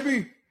 3,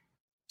 baby.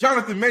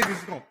 Jonathan Majors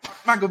is going to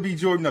Michael B.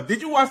 Jordan up.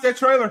 Did you watch that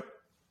trailer?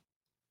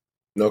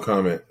 No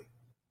comment.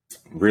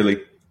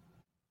 Really?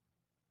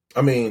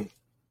 I mean,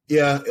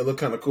 yeah, it looked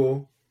kind of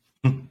cool.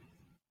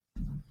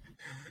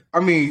 I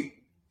mean,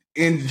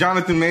 and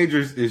Jonathan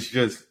Majors is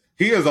just,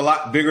 he is a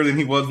lot bigger than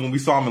he was when we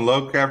saw him in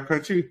Lovecraft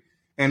Country.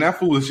 And that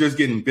fool is just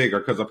getting bigger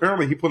because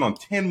apparently he put on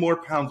 10 more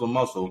pounds of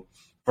muscle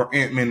for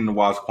Ant-Man and the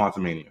Wasp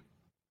Quantumania.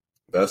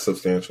 That's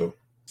substantial.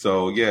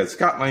 So, yeah,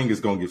 Scott Lang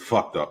is going to get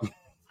fucked up.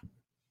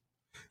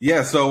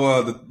 Yeah,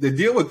 so the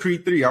deal with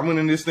Creed 3, I went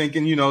in this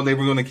thinking, they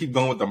were going to keep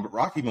going with the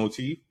Rocky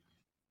motif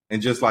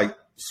and just,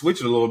 switch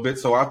it a little bit.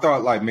 So I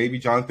thought, maybe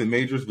Jonathan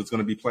Majors was going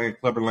to be playing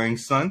Clubber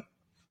Lang's son.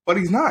 But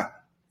he's not.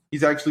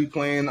 He's actually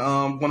playing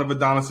one of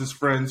Adonis's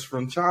friends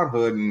from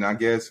childhood. And I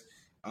guess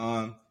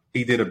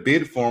he did a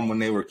bid for him when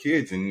they were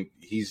kids. And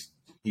he's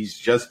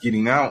just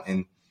getting out.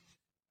 And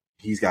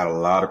he's got a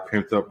lot of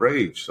pent-up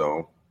rage.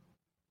 So,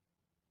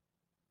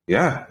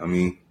 yeah, I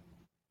mean,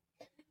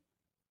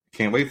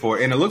 can't wait for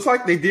it. And it looks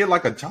like they did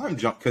a time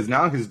jump because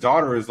now his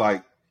daughter is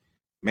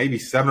maybe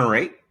 7 or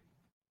 8,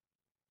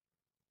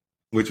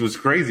 which was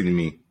crazy to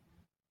me.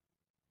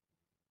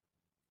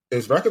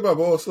 Is Rocky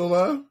Balboa still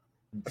alive?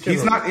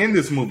 He's not in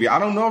this movie. I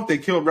don't know if they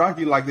killed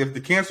Rocky, if the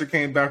cancer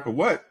came back or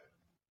what.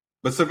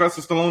 But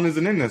Sylvester Stallone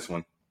isn't in this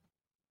one.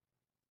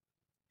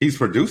 He's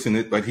producing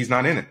it, but he's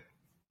not in it.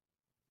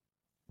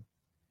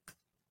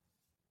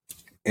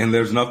 And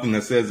there's nothing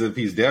that says if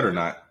he's dead or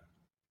not.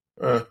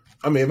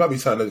 I mean, it might be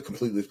time to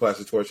completely splash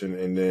the torch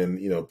and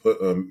then, put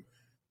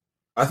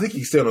I think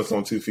he's still on his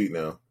own 2 feet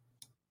now.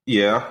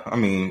 Yeah, I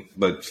mean,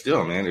 but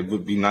still, man, it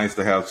would be nice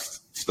to have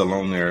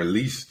Stallone there at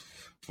least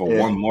for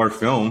one more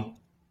film.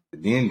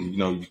 Then,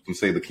 you can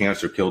say the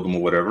cancer killed him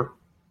or whatever.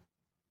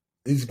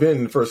 He's been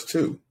in the first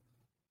 2.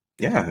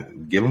 Yeah,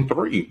 give him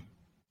 3.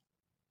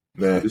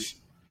 Man.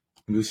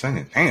 I'm just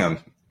saying, damn,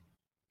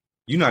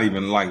 you're not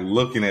even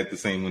looking at the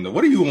same window.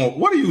 What are you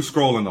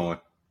scrolling on?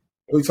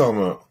 What are you talking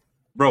about?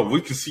 Bro,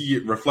 we can see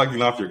it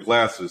reflecting off your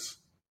glasses.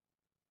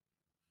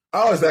 I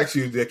always ask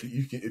you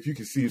if you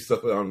can see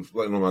stuff on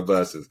my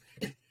glasses.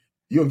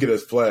 You don't get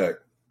us flagged.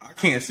 I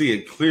can't see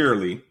it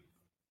clearly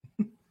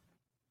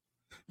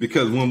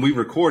because when we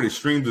record, it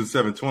streams in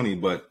 720.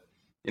 But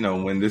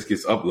when this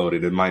gets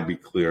uploaded, it might be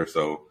clear.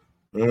 So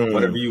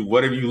whatever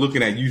you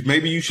looking at,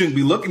 maybe you shouldn't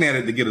be looking at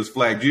it to get us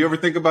flagged. Do you ever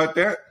think about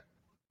that?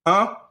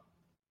 Huh?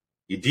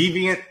 You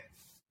deviant.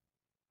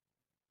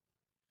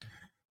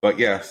 But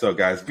yeah, so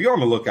guys, be on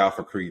the lookout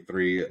for Creed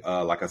 3.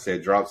 Like I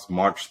said, drops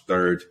March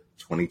 3rd,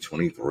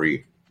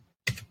 2023.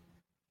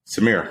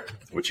 Samir,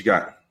 what you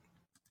got?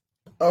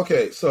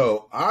 Okay,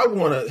 so I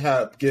want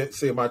to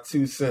say my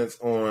 2 cents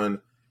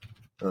on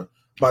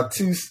my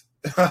 2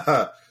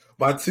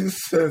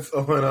 cents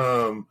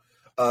on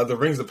the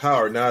Rings of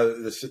Power. Now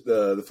that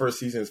the first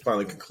season is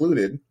finally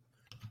concluded.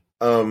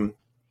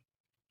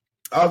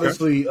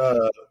 Obviously,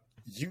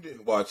 you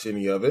didn't watch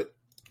any of it.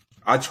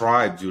 I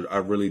tried, dude. I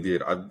really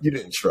did. You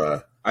didn't try.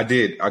 I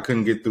did. I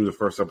couldn't get through the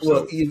first episode.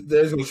 Well,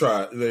 there's no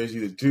try. There's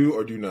either do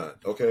or do not.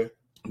 Okay.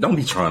 Don't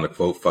be trying to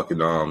quote fucking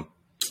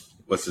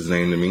what's his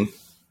name to me?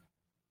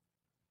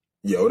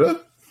 Yoda?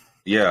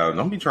 Yeah,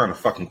 don't be trying to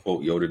fucking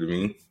quote Yoda to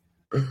me.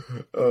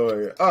 Oh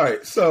yeah. All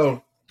right.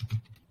 So,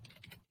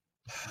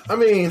 I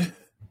mean,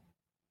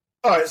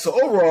 all right. So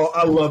overall,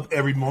 I loved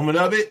every moment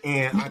of it,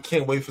 and I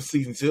can't wait for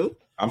season 2.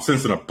 I'm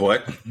sensing a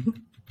butt.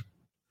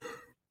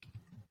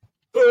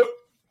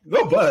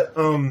 No, but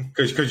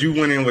because you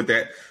went in with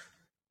that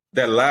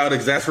loud,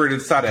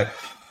 exasperated side.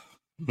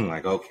 I'm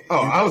like, okay. Oh,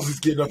 I was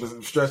just getting up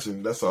and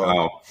stretching. That's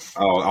all.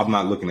 I'm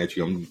not looking at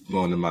you. I'm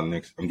going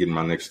to I'm getting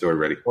my next story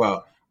ready.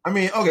 Well, I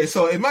mean, okay,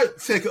 so it might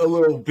take a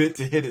little bit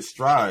to hit its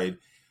stride.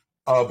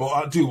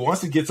 But dude,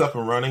 once it gets up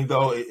and running,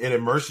 though, it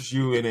immerses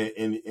you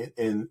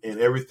in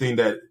everything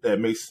that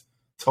makes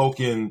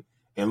Tolkien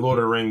and Lord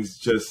of the Rings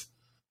just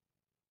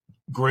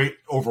great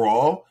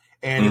overall.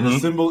 And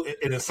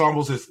it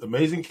assembles this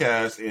amazing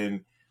cast,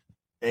 and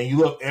you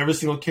love every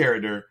single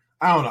character.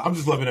 I don't know. I'm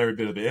just loving every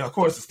bit of it. And of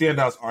course, the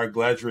standouts are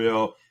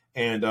Galadriel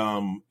and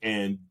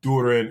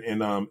Durin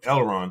and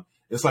Elrond.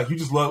 It's like you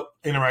just love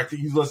interacting.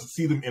 You love to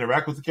see them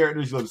interact with the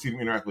characters. You love to see them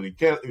interact with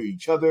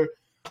each other.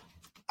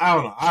 I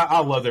don't know. I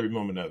loved every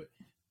moment of it.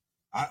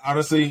 I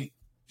honestly,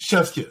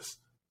 chef's kiss.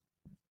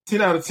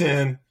 10 out of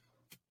 10,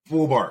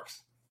 full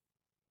barks.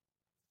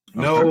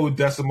 No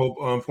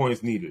decimal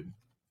points needed.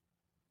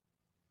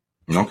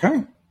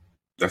 Okay.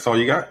 That's all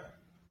you got?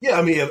 Yeah,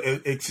 I mean,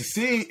 it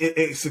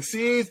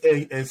succeeds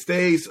and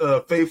stays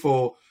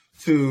faithful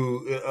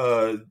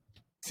to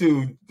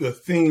the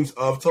themes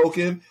of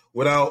Tolkien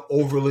without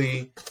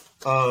overly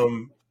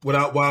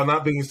while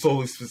not being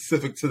solely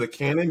specific to the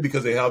canon,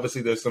 because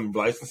obviously there's some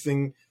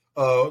licensing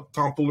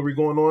tomfoolery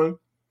going on,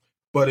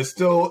 but it's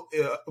still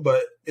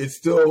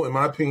in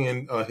my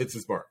opinion hits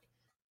its mark.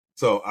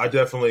 So I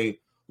definitely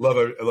love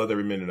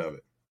every minute of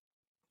it.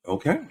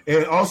 Okay.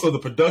 And also the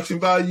production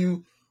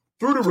value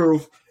through the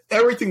roof.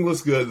 Everything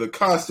looks good. The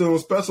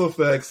costumes, special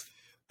effects,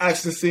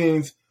 action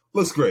scenes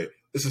looks great.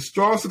 It's a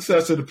strong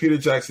successor to Peter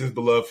Jackson's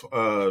beloved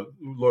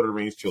Lord of the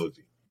Rings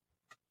trilogy.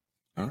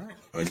 All right.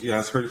 Well, you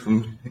guys heard it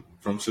from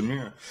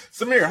Samir.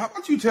 Samir, how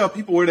about you tell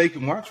people where they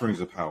can watch Rings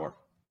of Power?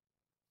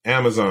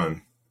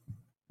 Amazon.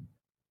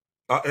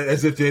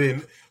 As if they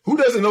didn't. Who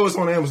doesn't know it's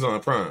on Amazon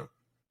Prime?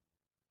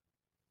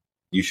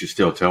 You should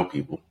still tell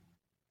people.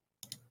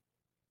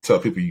 Tell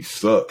people you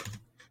suck.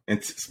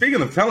 And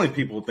speaking of telling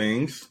people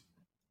things,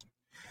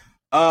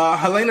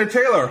 Helena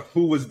Taylor,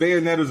 who was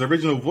Bayonetta's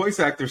original voice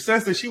actor,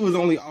 says that she was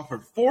only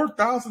offered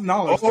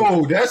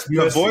 $4,000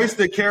 to voice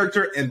the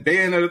character in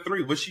Bayonetta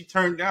 3, which she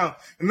turned down.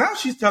 And now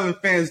she's telling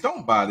fans,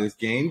 don't buy this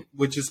game,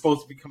 which is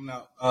supposed to be coming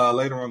out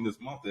later on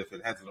this month if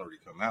it hasn't already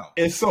come out.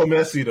 It's so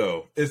messy,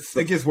 though.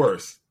 It gets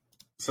worse.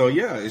 So,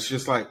 yeah, it's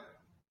just like...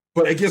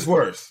 But it gets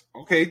worse.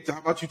 Okay, how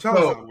about you tell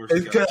us how worse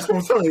it gets? That's what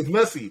I'm telling you. It's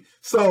messy.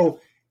 So,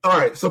 all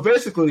right. So,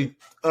 basically,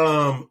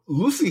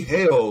 Lucy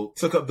Hale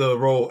took up the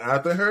role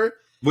after her.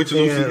 Which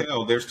Lucy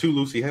Hale? There's two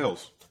Lucy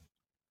Hales.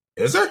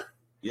 Is there?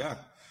 Yeah.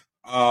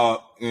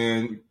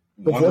 And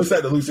the voice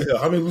actor Lucy Hale.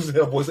 How many Lucy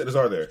Hale voice actors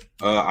are there?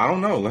 I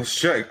don't know. Let's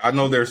check. I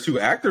know there's two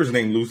actors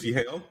named Lucy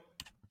Hale.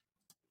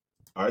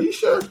 Are you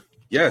sure?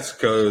 Yes,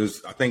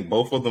 because I think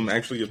both of them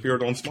actually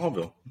appeared on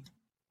Smallville.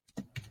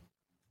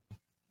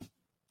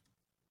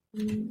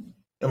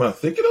 Am I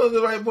thinking of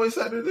the right voice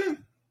actor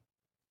then?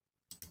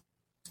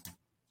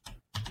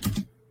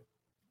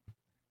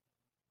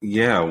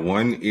 Yeah,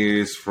 one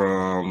is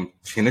from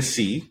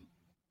Tennessee.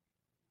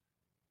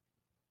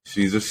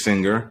 She's a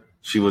singer.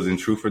 She was in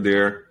Truth or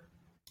Dare.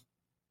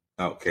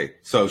 Okay,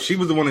 so she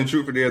was the one in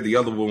Truth or Dare. The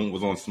other one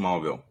was on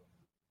Smallville.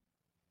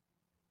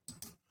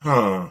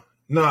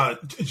 Nah,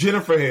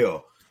 Jennifer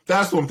Hale.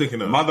 That's what I'm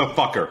thinking of.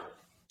 Motherfucker.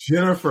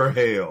 Jennifer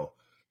Hale.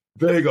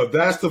 There you go.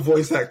 That's the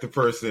voice actor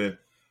person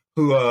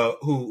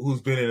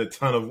who's been in a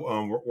ton of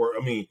work.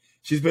 I mean,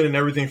 she's been in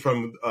everything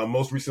from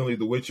most recently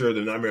The Witcher,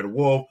 The Nightmare of the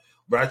Wolf,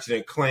 Ratchet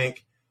and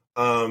Clank,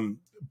 The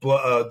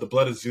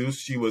Blood of Zeus.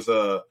 She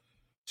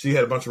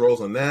had a bunch of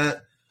roles on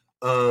that.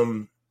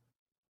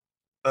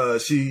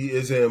 She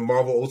is in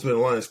Marvel Ultimate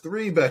Alliance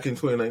 3 back in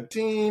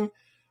 2019.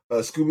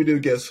 Scooby-Doo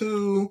Guess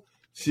Who.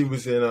 She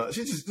was in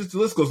the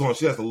list goes on.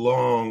 She has a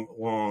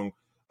long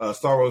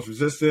Star Wars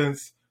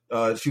Resistance.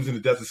 She was in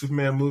the Death of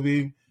Superman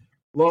movie.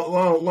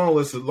 Long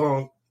list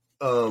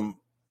of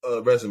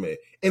resume.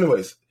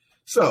 Anyways,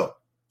 so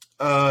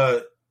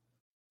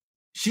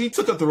she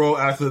took up the role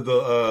after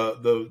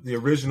the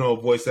original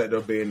voice actor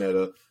of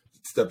Bayonetta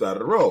stepped out of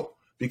the role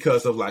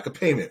because of lack of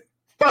payment.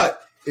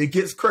 But it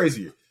gets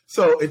crazier.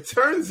 So it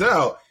turns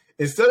out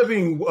instead of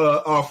being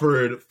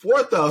offered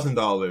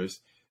 $4,000,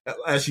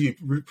 as she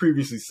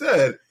previously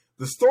said,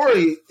 the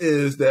story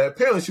is that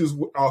apparently she was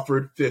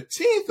offered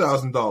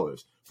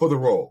 $15,000 for the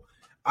role.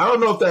 I don't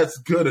know if that's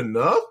good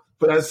enough,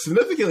 but that's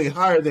significantly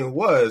higher than it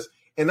was.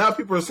 And now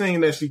people are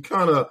saying that she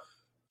kind of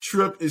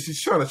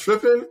she's trying to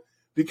trip in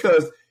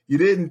because you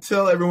didn't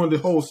tell everyone the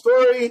whole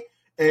story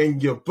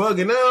and you're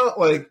bugging out.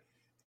 Like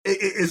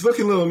it's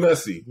looking a little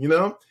messy, you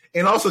know?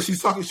 And also she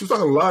was talking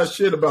a lot of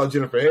shit about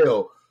Jennifer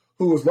Hale,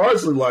 who was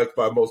largely liked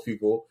by most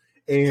people,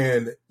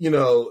 and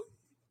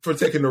for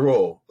taking the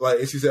role. Like,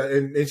 and she said,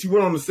 and she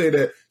went on to say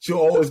that she'll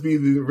always be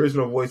the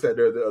original voice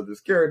actor of this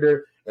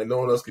character, and no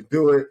one else could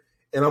do it.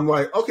 And I'm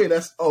like, okay,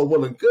 that's all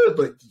well and good,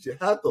 but you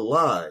have to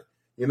lie,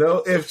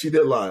 if she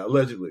did lie,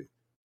 allegedly.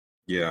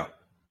 Yeah.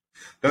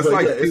 That's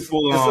like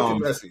people. It's looking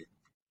messy.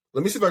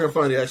 Let me see if I can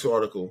find the actual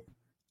article.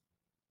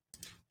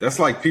 That's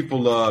like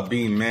people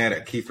being mad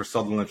at Kiefer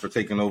Sutherland for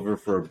taking over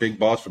for Big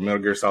Boss for Metal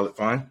Gear Solid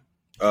 5.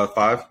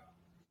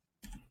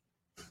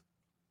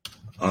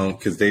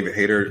 Because David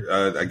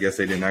Hayter, I guess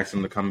they didn't ask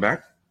him to come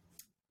back.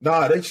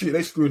 Nah,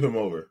 they screwed him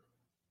over.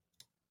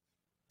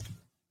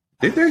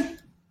 Did they?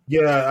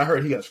 Yeah, I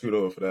heard he got screwed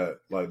over for that.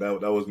 Like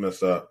that was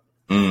messed up.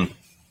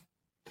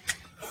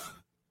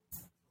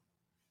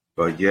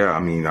 But yeah, I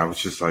mean, I was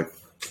just like,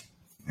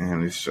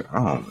 man, it's just,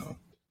 I don't know.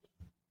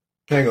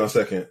 Hang on a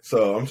second.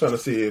 So I'm trying to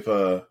see if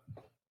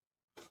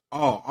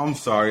Oh, I'm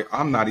sorry.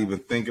 I'm not even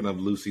thinking of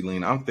Lucy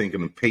Lean. I'm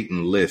thinking of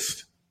Peyton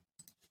List.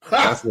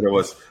 That's what it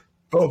was.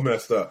 Both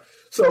messed up.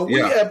 So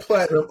we at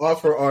Platinum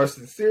offer our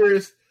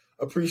sincerest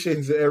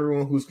appreciation to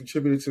everyone who's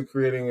contributed to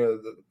creating a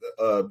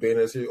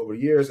Bayonetta series over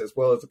the years, as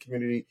well as the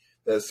community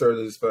that serves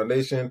as this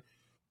foundation.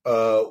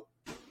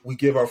 We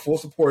give our full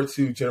support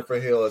to Jennifer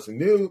Hale as a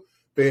new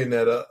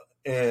Bayonetta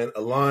and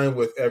align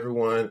with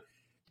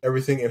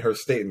everything in her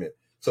statement.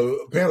 So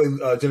apparently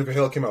Jennifer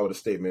Hale came out with a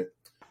statement.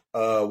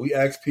 We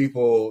ask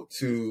people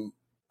to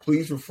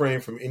please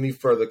refrain from any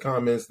further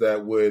comments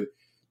that would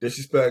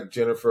disrespect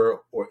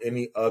Jennifer or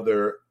any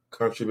other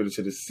contributor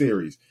to the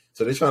series.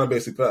 So they're trying to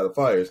basically put out the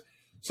fires.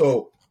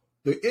 So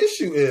the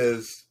issue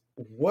is,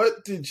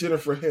 what did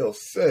Jennifer Hale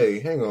say?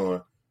 Hang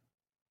on,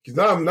 because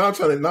now I'm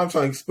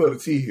trying to spill the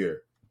tea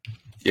here.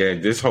 Yeah,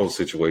 this whole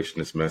situation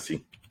is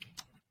messy.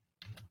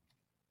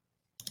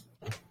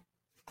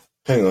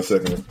 Hang on a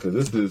second, because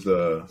this is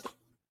all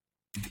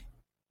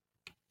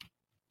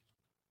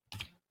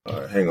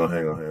right, hang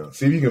on.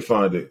 See if you can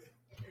find it.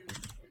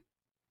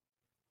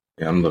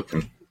 Yeah, I'm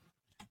looking.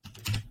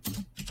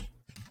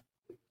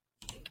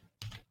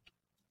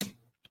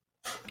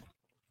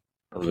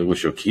 I really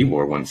wish your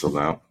keyboard wasn't so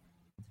loud.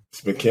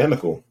 It's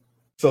mechanical.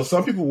 So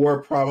some people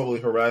were probably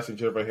harassing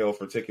Jennifer Hale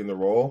for taking the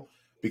role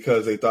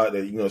because they thought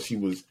that, she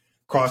was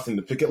crossing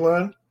the picket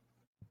line.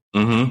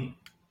 Mm-hmm.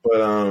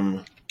 But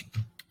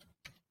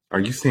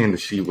are you saying that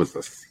she was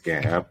a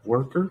scab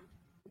worker?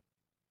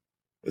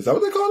 Is that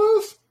what they call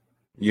us?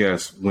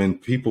 Yes, when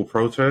people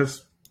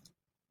protest.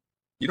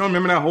 You don't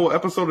remember that whole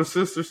episode of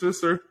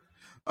Sister?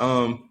 Do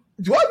I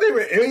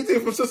remember anything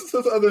from Sister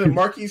other than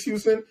Marquise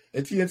Houston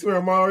and TNT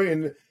Amari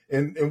and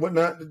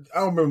whatnot? I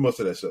don't remember most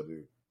of that show,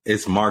 dude.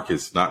 It's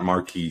Marcus, not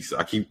Marquise.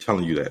 I keep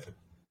telling you that.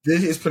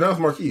 It's pronounced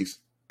Marquise.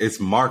 It's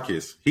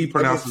Marcus. He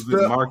pronounces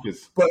it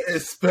Marcus. But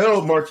it's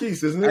spelled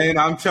Marquise, isn't it? And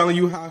I'm telling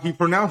you how he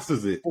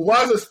pronounces it. But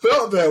why is it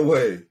spelled that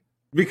way?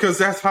 Because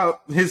that's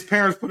how his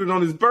parents put it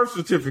on his birth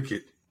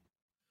certificate.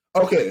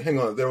 Okay, hang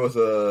on. There was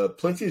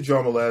plenty of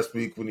drama last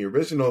week when the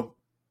original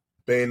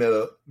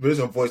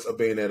voice of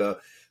Bayonetta,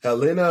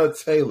 Helena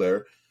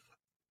Taylor,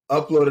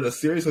 uploaded a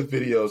series of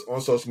videos on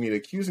social media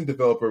accusing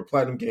developer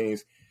Platinum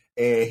Games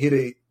and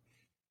hit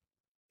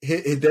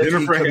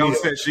Jennifer Hale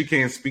said she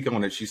can't speak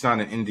on it. She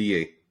signed an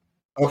NDA.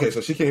 Okay, so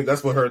she can't.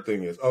 That's what her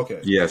thing is. Okay.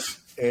 Yes.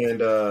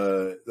 And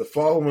the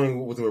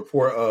following was a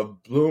report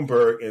of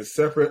Bloomberg and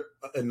separate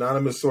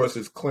anonymous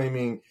sources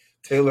claiming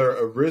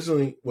Taylor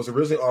was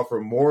originally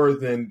offered more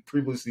than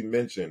previously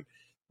mentioned.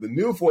 The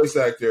new voice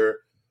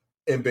actor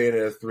in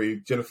Bayonetta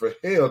 3, Jennifer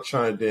Hale,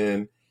 chimed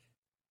in,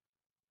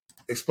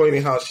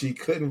 explaining how she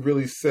couldn't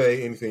really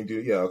say anything.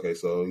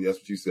 So that's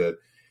what you said.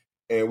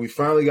 And we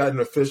finally got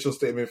an official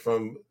statement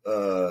from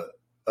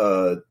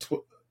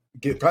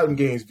Platinum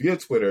Games via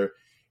Twitter,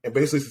 and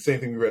basically it's the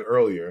same thing we read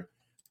earlier.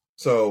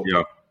 So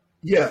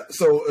yeah.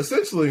 So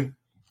essentially,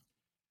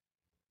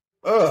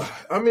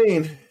 I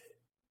mean,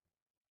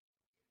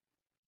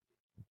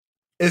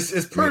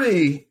 it's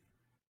pretty.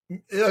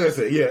 Like I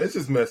said, yeah, it's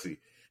just messy,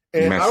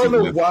 and messy, I don't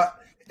know why.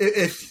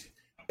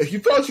 If you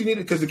felt you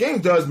needed, because the game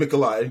does make a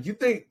lot, and you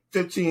think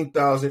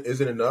 15,000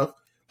 isn't enough,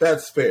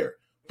 that's fair.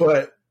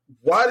 But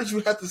why did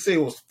you have to say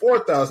it was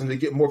 4,000 to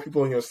get more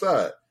people on your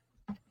side?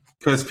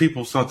 Because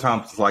people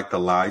sometimes like to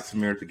lie,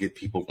 Samir, to get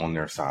people on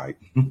their side.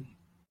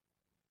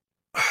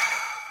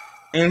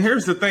 And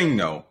here's the thing,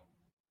 though.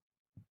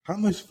 How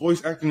much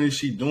voice acting is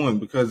she doing?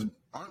 Because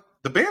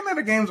the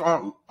Bayonetta games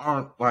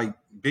aren't like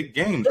big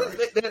games.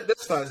 Right? They're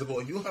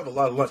sizable. You'll have a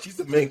lot of lines. She's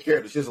the main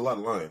character. She has a lot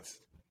of lines.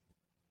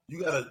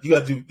 You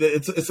gotta do.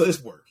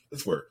 It's work.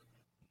 It's work.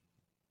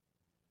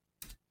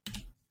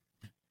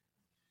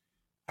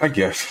 I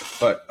guess,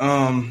 but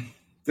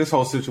this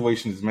whole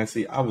situation is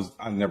messy.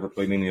 I never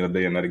played any of the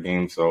Bayonetta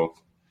games, so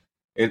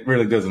it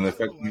really doesn't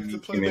affect me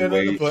in any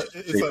way. But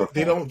it's like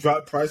they don't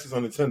drop prices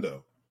on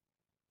Nintendo.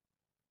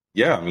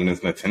 Yeah, I mean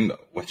it's Nintendo.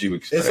 What you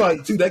expect? It's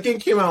like, dude, that game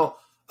came out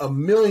a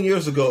million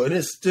years ago, and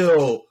it's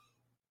still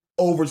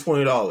over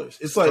 $20.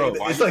 It's like, bro,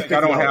 why you think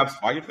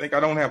I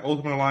don't have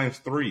Ultimate Alliance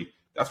 3?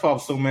 That's why I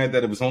was so mad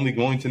that it was only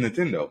going to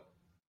Nintendo.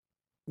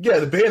 Yeah,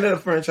 the Bayonetta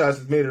franchise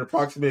has made it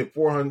approximately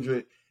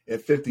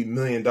 $450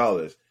 million,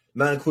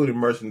 not including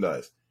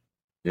merchandise.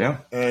 Yeah,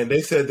 and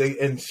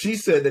she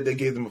said that they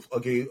gave them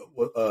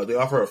they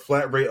offer a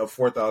flat rate of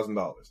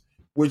 $4,000,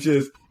 which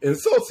is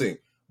insulting.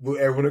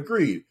 Everyone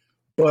agreed,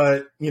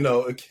 but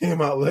it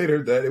came out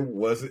later that it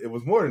was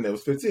more than that. It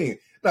was 15.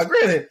 Now,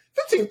 granted,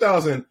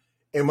 15,000,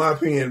 in my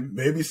opinion,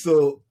 maybe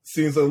still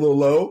seems a little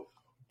low,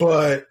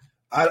 but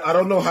I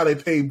don't know how they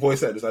pay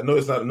voice actors. I know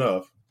it's not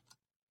enough.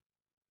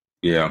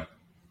 Yeah,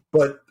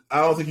 but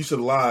I don't think you should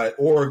lie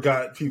or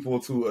got people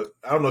to.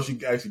 I don't know if she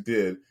actually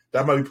did.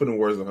 That might be putting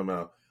words in her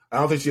mouth. I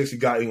don't think she actually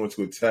got anyone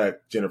to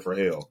attack Jennifer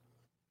Hale.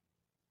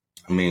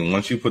 I mean,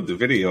 once you put the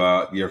video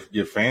out, your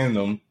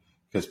fandom,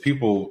 because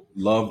people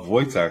love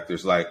voice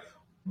actors. Like,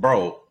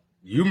 bro,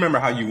 you remember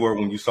how you were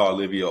when you saw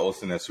Olivia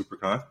Olsen at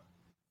SuperCon?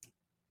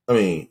 I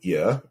mean,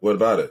 yeah. What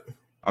about it?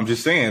 I'm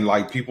just saying,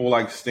 like, people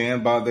like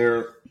stand by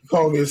their. You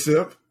calling me a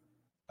simp?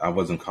 I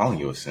wasn't calling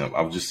you a simp.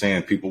 I was just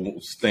saying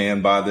people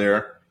stand by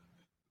their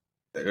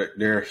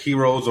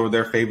heroes or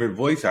their favorite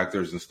voice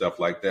actors and stuff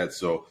like that.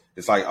 So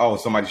it's like, oh,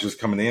 somebody's just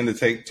coming in to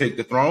take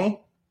the throne.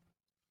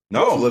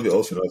 No, Olivia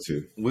Olsen up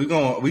to. We're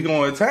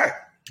gonna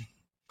attack.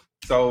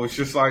 So it's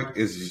just like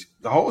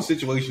the whole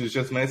situation is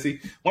just messy.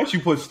 Once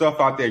you put stuff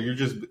out there,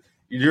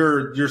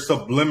 you're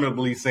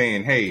subliminally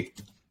saying, "Hey,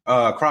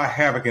 cry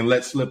havoc and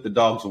let slip the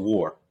dogs of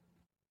war."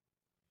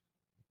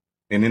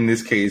 And in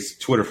this case,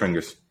 Twitter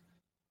fingers.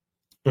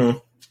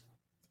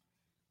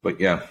 But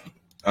yeah,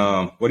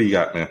 what do you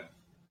got, man?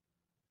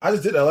 I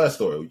just did that last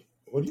story.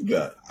 What do you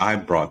got? I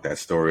brought that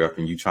story up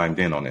and you chimed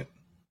in on it.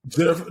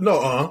 Jennifer,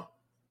 no,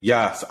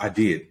 Yes, I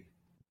did.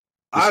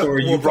 I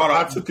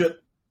took it.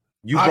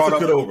 You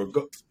brought it over.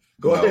 Go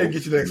ahead and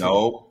get your next one.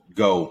 No,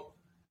 go,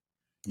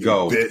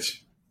 bitch.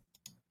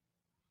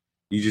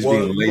 You just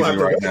being lazy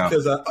right now.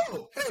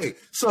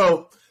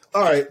 So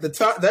all right,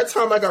 that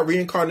time I got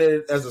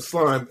reincarnated as a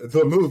slime.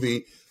 The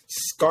movie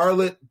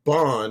Scarlet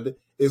Bond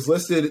is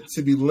listed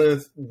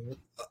with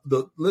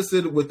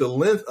the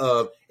length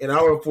of an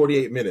hour and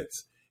 48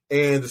 minutes,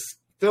 and the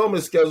film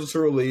is scheduled to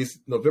release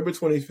November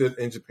 25th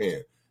in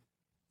Japan.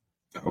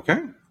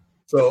 Okay.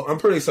 So I'm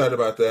pretty excited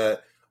about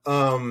that.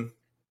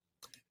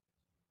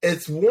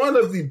 It's one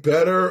of the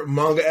better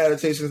manga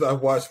adaptations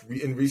I've watched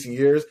in recent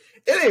years.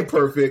 It ain't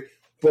perfect,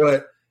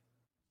 but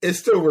it's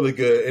still really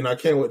good, and I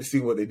can't wait to see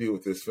what they do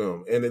with this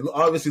film. And it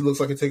obviously looks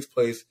like it takes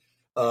place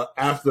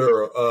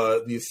after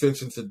the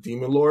ascension to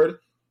Demon Lord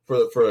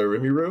for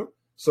Rimuru.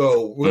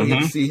 So we're going to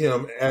get to see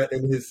him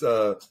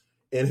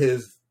in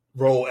his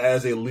role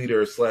as a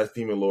leader /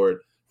 Demon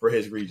Lord for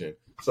his region.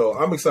 So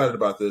I'm excited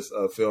about this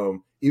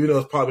film, even though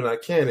it's probably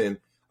not canon.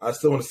 I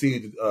still want to see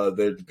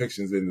their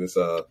depictions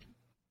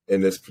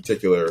in this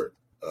particular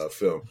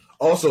film.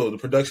 Also, the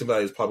production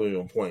value is probably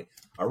on point.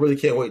 I really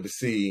can't wait to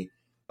see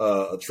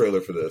a trailer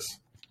for this.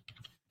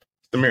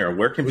 Samira,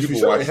 where can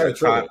people watch that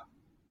time?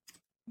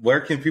 Where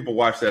can people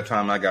watch that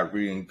time I got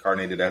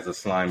reincarnated as a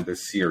slime, the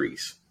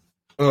series?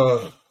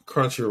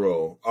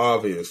 Crunchyroll,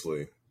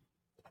 obviously.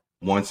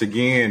 Once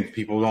again,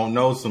 people don't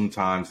know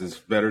sometimes. It's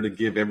better to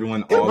give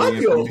everyone all the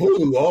information. It might be on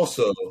Hulu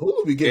also.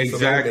 Hulu be getting some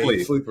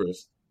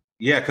sleepers.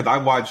 Yeah, because I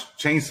watched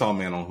Chainsaw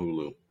Man on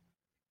Hulu.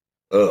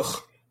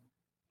 Ugh.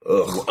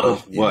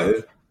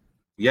 What?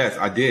 Yes,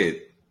 I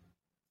did.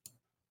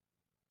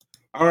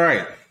 All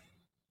right.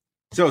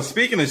 So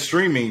speaking of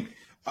streaming,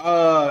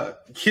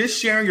 kiss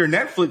sharing your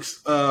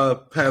Netflix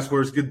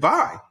passwords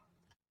goodbye.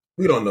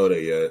 We don't know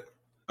that yet.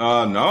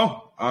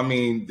 No. I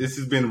mean, this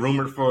has been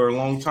rumored for a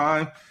long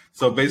time.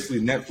 So basically,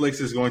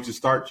 Netflix is going to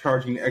start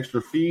charging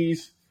extra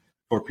fees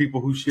for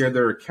people who share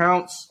their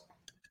accounts.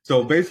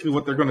 So basically,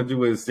 what they're going to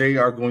do is they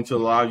are going to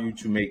allow you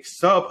to make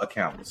sub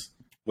accounts,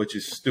 which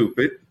is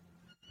stupid.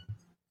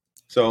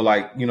 So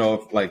like, you know,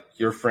 if like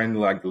your friend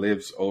like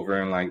lives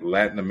over in like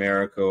Latin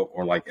America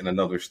or like in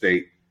another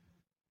state,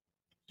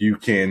 you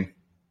can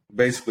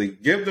basically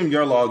give them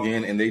your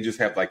login and they just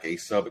have like a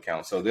sub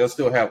account. So they'll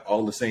still have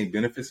all the same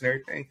benefits and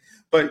everything,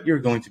 but you're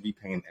going to be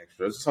paying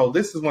extra. So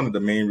this is one of the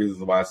main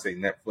reasons why I say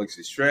Netflix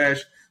is trash.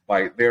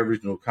 Like their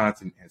original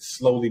content has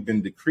slowly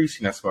been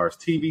decreasing as far as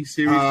TV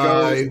series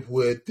goes. I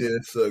would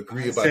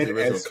disagree about the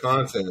original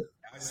content.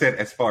 I said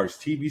as far as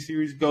TV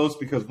series goes,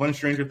 because when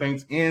Stranger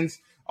Things ends,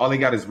 all they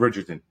got is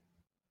Bridgerton.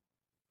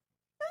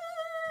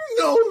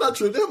 No, not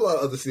true. They have a lot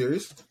of other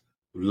series.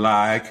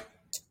 Like?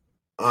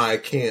 I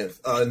can't.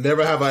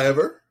 Never Have I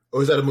Ever?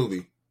 Or is that a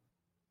movie?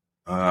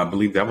 I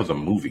believe that was a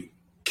movie.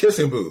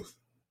 Kissing Booth.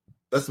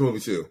 That's a movie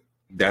too.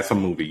 That's a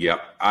movie,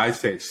 yep. I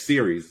said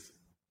series.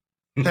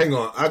 Hang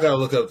on. I got to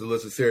look up the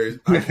list of series.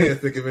 I can't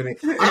think of any.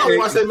 I don't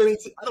watch that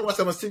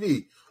much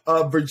TV.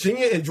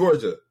 Virginia and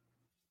Georgia.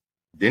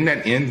 Didn't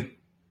that end?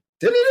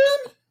 Did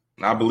it end?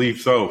 I believe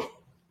so.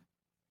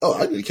 Oh,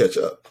 I need to catch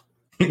up.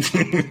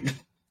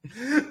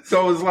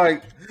 So it's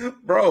like,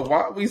 bro,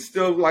 why are we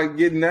still like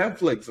getting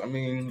Netflix? I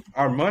mean,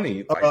 our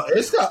money. Like,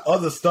 it's got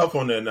other stuff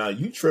on there now.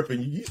 You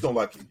tripping? You just don't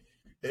like it.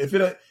 If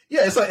it,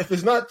 it's like if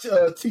it's not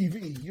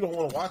TV, you don't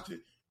want to watch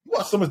it. You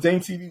watch some of Dame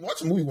TV.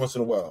 Watch a movie once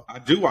in a while. I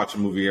do watch a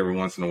movie every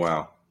once in a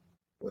while.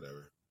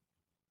 Whatever.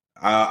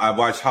 I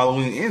watched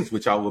Halloween Ends,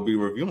 which I will be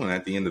reviewing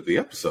at the end of the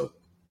episode.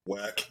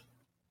 Whack.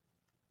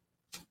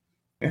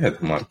 I had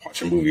to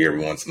watch a movie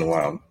every once in a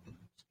while.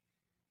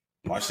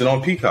 Watched it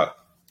on Peacock.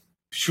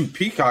 Shoot,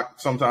 Peacock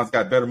sometimes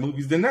got better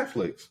movies than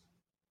Netflix.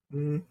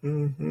 You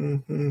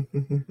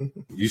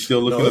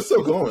still looking? No, it's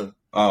still going.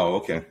 Oh,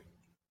 okay.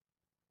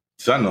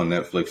 Something on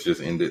Netflix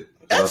just ended.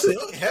 Actually,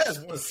 it only has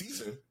one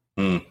season.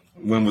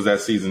 When was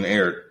that season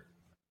aired?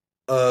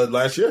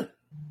 Last year.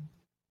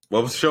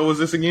 What show was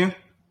this again?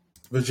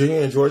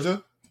 Virginia and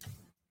Georgia.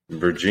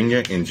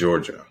 Virginia and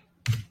Georgia.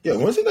 Yeah,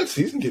 when's the next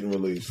season getting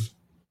released?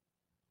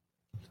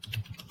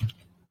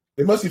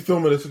 They must be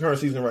filming this current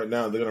season right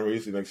now. They're going to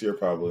release it next year,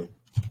 probably.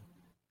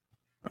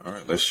 All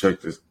right, let's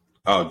check this.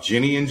 Oh,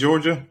 Jenny in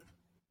Georgia?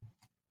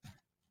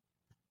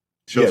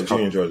 Yeah,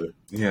 Jenny in Georgia.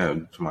 Yeah,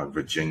 to my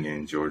Virginia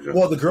and Georgia.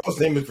 Well, the girl's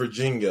name is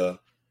Virginia,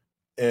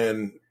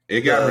 and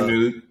it got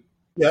renewed.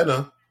 Yeah, I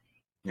know.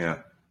 Yeah,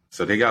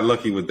 so they got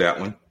lucky with that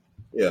one.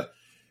 Yeah,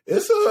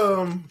 it's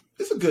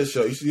a good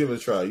show. You should give it a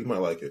try. You might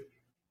like it,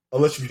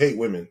 unless you hate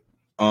women.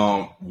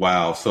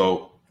 Wow.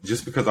 So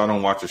just because I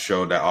don't watch a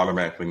show, that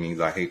automatically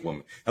means I hate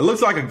women. It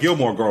looks like a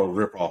Gilmore Girls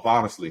ripoff,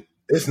 honestly.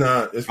 It's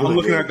not. It's really I'm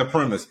looking good. at the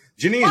premise.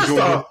 Jenny and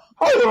Georgia.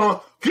 Hold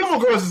on. Gilmore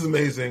Girls is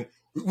amazing.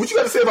 What you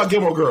got to say about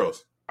Gilmore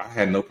Girls? I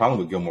had no problem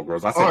with Gilmore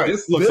Girls. I said, right,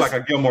 this looks like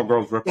a Gilmore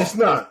Girls ripoff. It's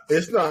not.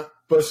 It's not.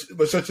 But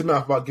shut your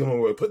mouth about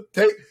Gilmore Girls.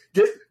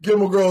 Get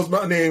Gilmore Girls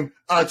my name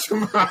out your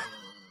mouth.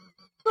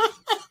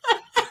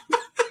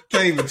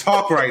 Can't even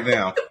talk right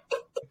now.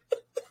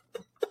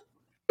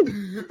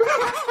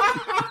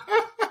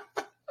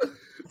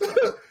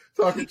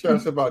 Talking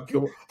trash about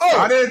Gilmore. Oh,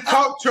 I didn't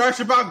talk trash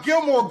about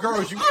Gilmore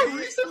Girls. I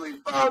recently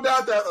found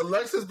out that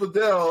Alexis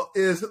Bledel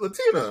is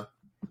Latina.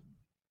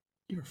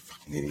 You're a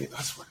fucking idiot.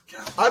 I swear to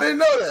God. I didn't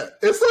know that.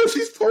 And so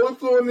she's totally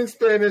fluent in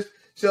Spanish.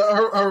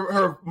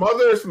 Her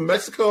mother is from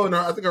Mexico, and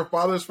I think her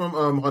father is from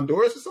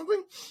Honduras or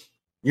something.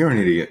 You're an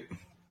idiot.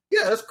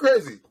 Yeah, that's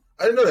crazy.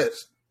 I didn't know that.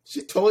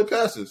 She totally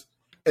passes.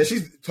 And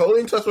she's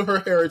totally in touch with her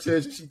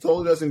heritage, and she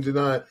totally doesn't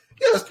deny it.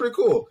 Yeah, that's pretty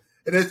cool.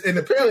 And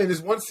apparently, in this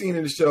one scene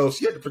in the show,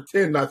 she had to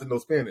pretend not to know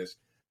Spanish.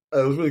 It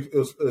was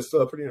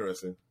pretty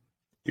interesting.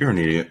 You're an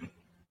idiot.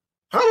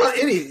 How am I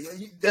an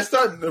idiot? That's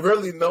not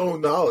really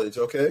known knowledge,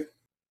 okay?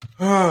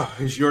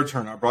 It's your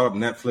turn. I brought up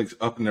Netflix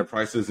upping their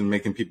prices and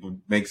making people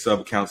make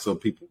sub accounts so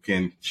people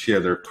can share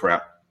their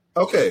crap.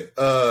 Okay.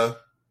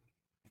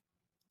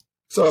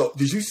 So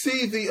did you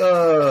see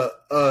the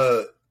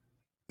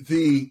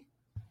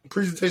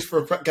presentation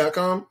for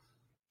Capcom?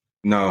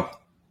 No.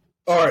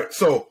 All right.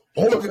 So,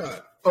 oh my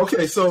god.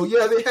 Okay. So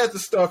yeah, they had the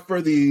stuff for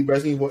the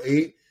Resident Evil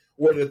 8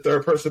 where the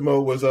third person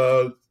mode was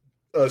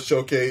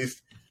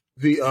showcased.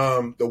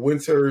 The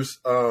Winter's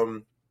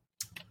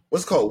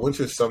what's it called?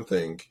 Winter's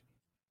something.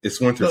 It's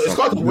Winter. No, it's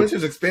called the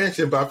Winter's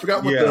expansion, but I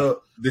forgot what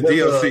the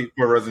DLC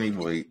for Resident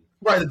Evil 8.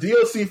 Right, the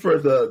DLC for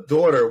the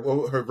daughter,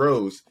 her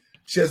Rose.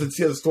 She has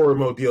a story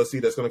mode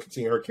DLC that's going to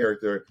continue her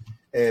character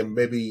and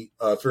maybe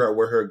figure out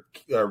where her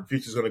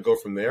future is going to go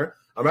from there.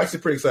 I'm actually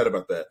pretty excited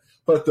about that.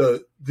 But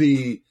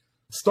the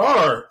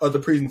star of the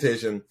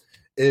presentation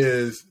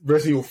is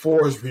Resident Evil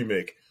 4's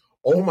remake.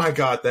 Oh my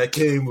god, that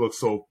game looks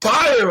so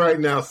fire right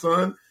now,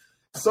 son.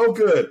 So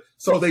good.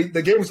 So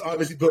the game is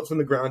obviously built from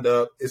the ground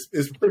up. It's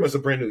pretty much a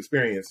brand new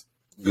experience.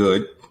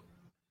 Good.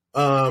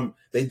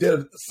 They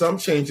did some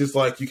changes,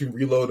 like you can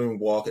reload and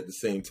walk at the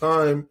same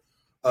time.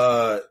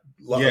 That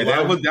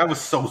was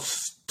so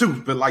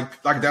stupid.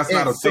 Like that's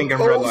not a thing in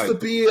real life. It's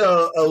supposed to be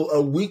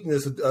a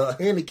weakness, a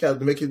handicap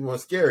to make it more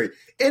scary.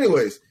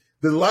 Anyways,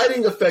 the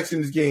lighting effects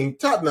in this game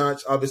top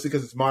notch, obviously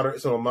because it's modern.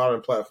 It's on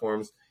modern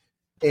platforms,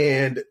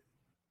 and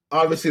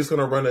obviously it's going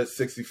to run at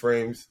 60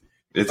 frames.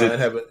 Is it?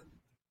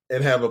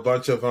 And have a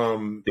bunch of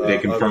Did they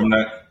confirm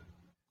that?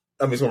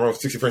 I mean, it's going to run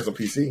 60 frames on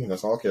PC.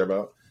 That's all I care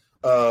about.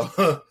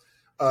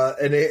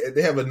 And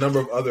they have a number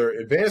of other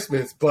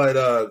advancements, but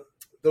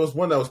there was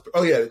one that was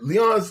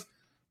Leon's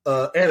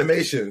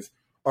animations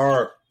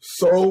are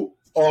so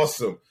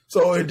awesome.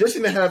 So in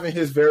addition to having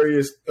his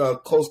various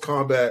close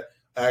combat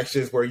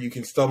actions where you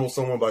can stumble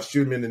someone by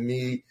shooting him in the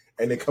knee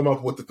and then come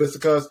up with the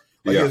fisticuffs,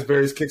 he has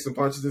various kicks and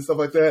punches and stuff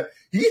like that.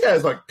 He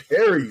has like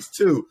parries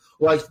too.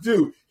 Like,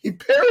 dude, he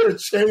parried a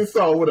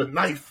chainsaw with a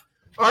knife.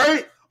 All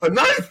right, a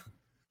knife.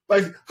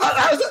 Like,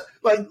 how's that?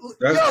 Like,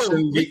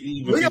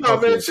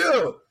 Leon, man,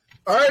 chill.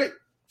 All right,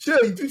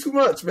 chill. You do too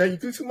much, man. You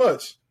do too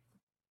much.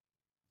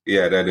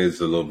 Yeah, that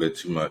is a little bit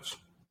too much.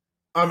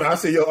 I mean, I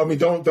say,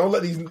 don't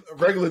let these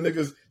regular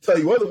niggas tell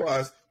you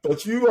otherwise.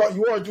 But you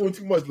are doing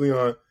too much,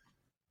 Leon.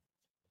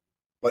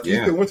 Like,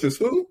 Ethan Winters,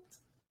 who?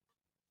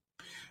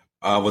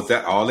 Was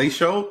that all they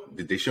showed?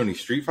 Did they show any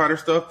Street Fighter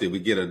stuff? Did we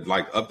get a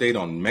update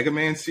on Mega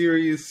Man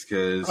series?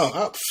 Because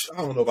I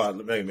don't know about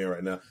Mega Man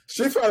right now.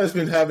 Street Fighter's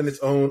been having its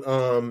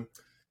own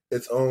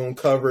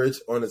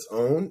coverage on its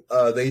own.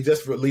 They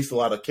just released a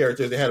lot of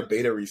characters. They had a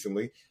beta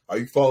recently. Are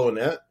you following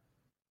that?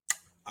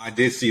 I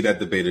did see that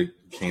the beta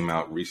came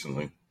out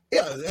recently.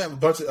 Yeah, they have a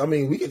bunch of. I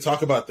mean, we can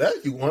talk about that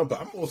if you want, but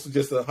I'm also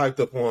just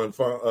hyped up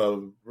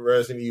on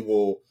Resident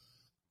Evil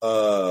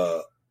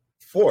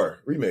 4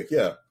 remake.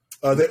 Yeah.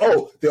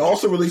 They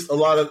also released a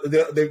lot of.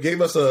 They gave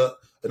us an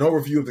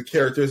overview of the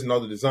characters and all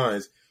the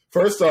designs.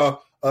 First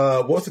off,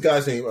 what's the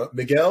guy's name?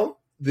 Miguel,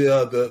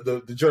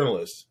 the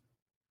journalist.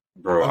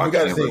 Bro, I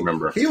can't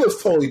remember. He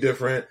looks totally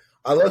different.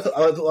 I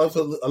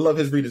love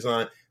his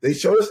redesign. They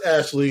showed us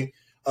Ashley.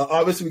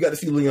 Obviously, we got to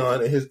see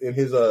Leon in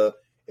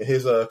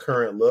his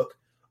current look.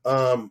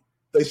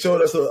 They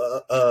showed us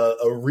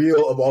a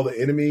reel of all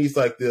the enemies,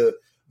 like the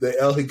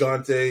El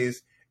Gigantes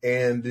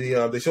and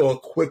they show a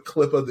quick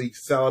clip of the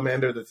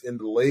salamander that's in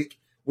the lake,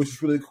 which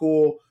is really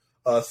cool.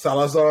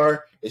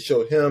 Salazar, it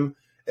showed him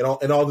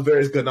and all the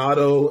various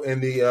ganado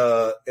and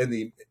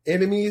the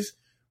enemies.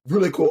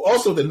 Really cool.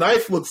 Also, the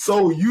knife looks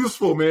so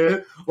useful,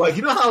 man. Like,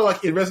 you know how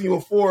like in Resident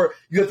Evil 4,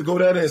 you have to go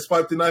down there and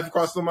swipe the knife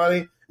across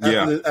somebody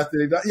after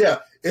they die? Yeah,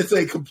 it's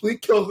a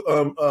complete kill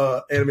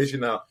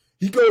animation now.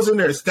 He goes in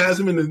there, stabs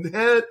him in the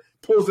head,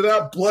 pulls it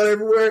out, blood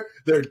everywhere.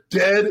 They're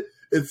dead.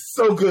 It's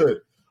so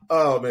good.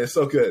 Oh, man,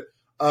 so good.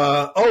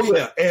 Oh,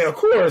 yeah. And, of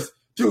course,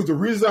 dude, the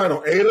redesign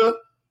on Ada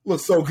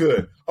looks so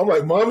good. I'm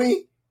like,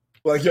 mommy?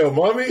 Like, yo,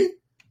 mommy?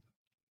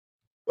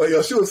 Like,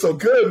 yo, she looks so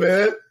good,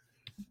 man.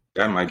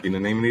 That might be the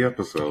name of the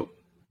episode.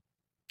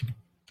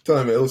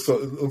 Tell me, it looks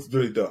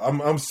really dope.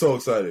 I'm so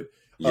excited.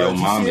 Yo,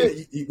 mommy. You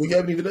see it? We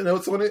haven't even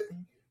notes on it?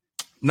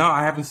 No,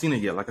 I haven't seen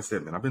it yet. Like I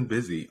said, man, I've been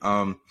busy.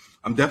 I'm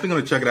definitely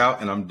going to check it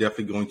out, and I'm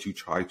definitely going to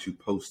try to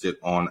post it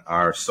on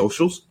our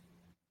socials.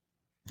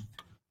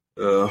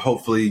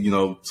 Hopefully,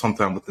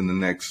 sometime within the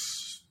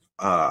next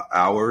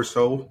hour or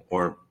so,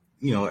 or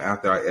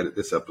after I edit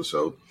this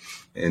episode,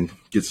 and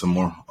get some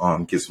more,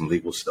 get some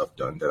legal stuff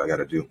done that I got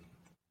to do.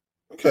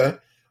 Okay.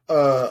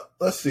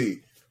 Let's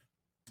see.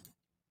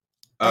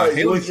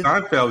 Haley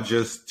Steinfeld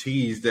just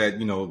teased that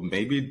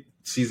maybe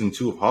season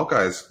 2 of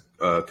Hawkeye's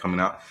coming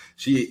out.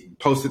 She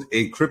posted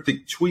a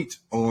cryptic tweet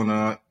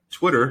on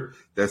Twitter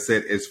that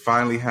said it's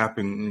finally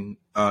happening.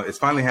 It's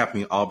finally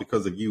happening all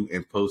because of you,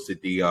 and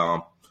posted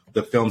the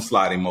film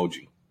slide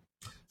emoji.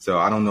 So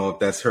I don't know if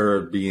that's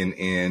her being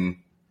in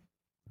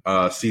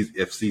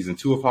if season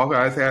 2 of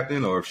Hawkeye is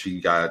happening, or if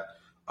she got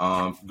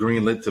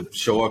greenlit to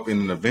show up in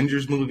an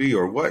Avengers movie,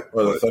 or what.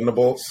 Or the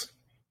Thunderbolts.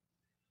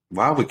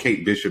 Why would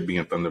Kate Bishop be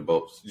in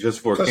Thunderbolts? Just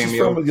for a cameo? She's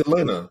friends with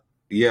Yelena.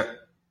 Yeah.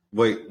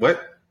 Wait,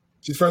 what?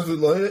 She's friends with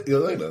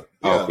Yelena.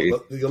 Yeah. Okay.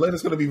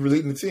 Yelena's going to be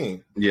leading the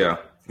team. Yeah.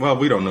 Well,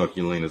 we don't know if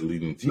Yelena's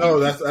leading the team.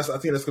 No, I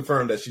think that's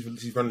confirmed that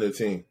she's running the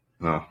team.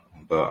 No,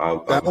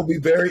 but that will be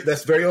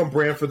that's very on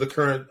brand for the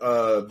current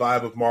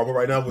vibe of Marvel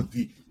right now with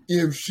the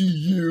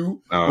MCU,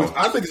 which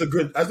I think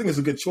is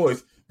a good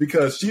choice,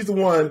 because she's the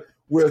one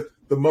with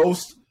the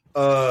most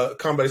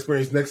combat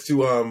experience next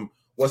to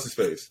what's his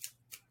face,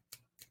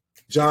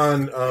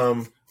 John.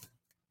 Why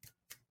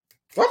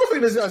am I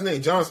forgetting this guy's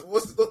name? John.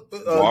 What's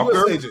Walker?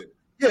 US agent?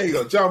 Yeah, you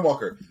go, John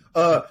Walker.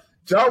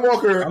 John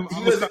Walker. I'm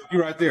gonna stop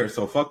you right there.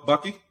 So fuck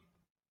Bucky.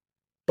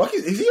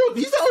 Bucky, he's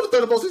the older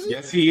Thunderbolts, isn't he?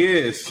 Yes, he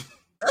is.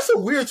 That's a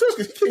weird choice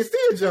because he can't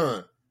stand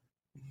John.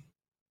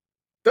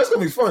 That's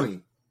gonna be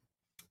funny.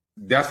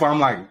 That's why I'm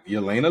like,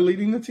 Yelena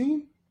leading the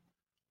team?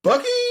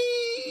 Bucky,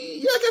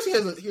 yeah, I guess he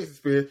has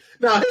experience.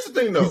 Now, here's the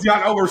thing, though. He's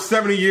got over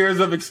 70 years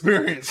of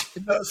experience.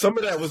 Some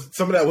of that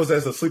was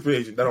as a sleeper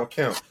agent. That don't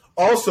count.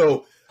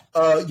 Also,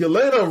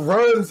 Yelena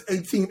runs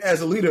a team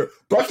as a leader.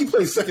 Bucky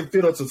plays second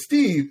fiddle to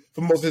Steve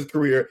for most of his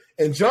career,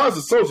 and John's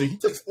a soldier. He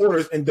takes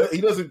orders, and he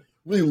doesn't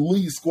really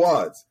lead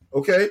squads.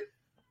 Okay.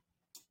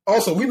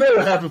 Also, we know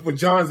what happens when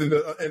John's in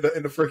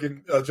the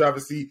freaking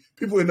driver's seat.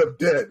 People end up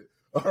dead.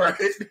 All right.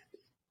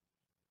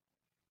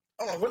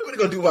 Oh, what are we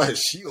gonna do about his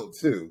shield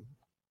too?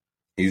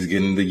 He's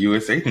getting the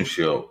U.S. Agent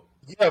shield.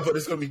 Yeah, but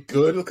it's gonna be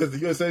good because the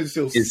U.S. Agent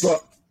shield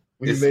sucked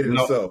when he made it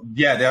himself.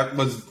 Yeah, that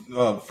was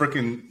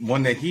freaking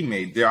one that he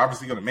made. They're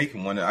obviously gonna make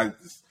him one.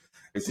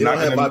 It's they not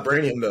don't have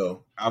vibranium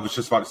though. I was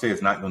just about to say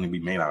it's not going to be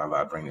made out of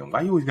vibranium.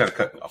 Why you always got to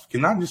cut me off?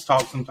 Can I just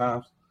talk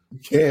sometimes? You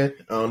can.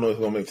 I don't know if it's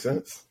gonna make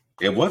sense.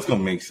 It was going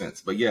to make sense,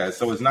 but yeah,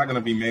 so it's not going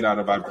to be made out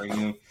of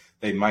vibranium.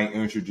 They might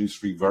introduce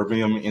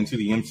reverbium into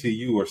the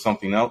MCU or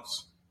something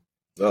else.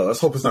 Oh, let's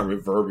hope it's not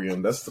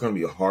reverbium. That's going to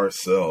be a hard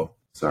sell.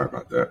 Sorry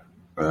about that.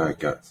 I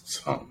got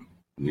some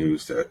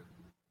news that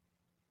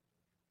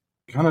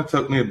kind of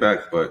took me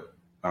aback, but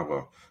oh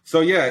well.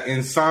 So yeah,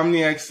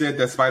 Insomniac said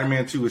that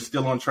Spider-Man 2 is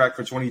still on track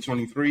for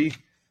 2023.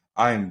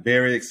 I am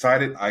very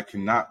excited. I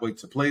cannot wait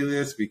to play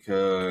this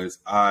because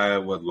I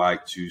would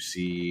like to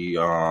see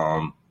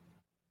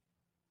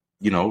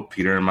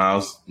Peter and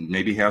Miles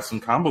maybe have some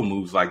combo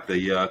moves like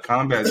the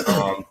combat, in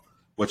Arkham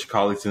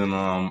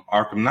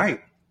Knight.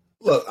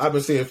 Look, I've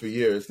been saying for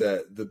years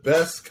that the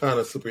best kind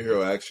of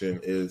superhero action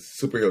is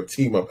superhero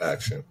team-up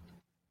action.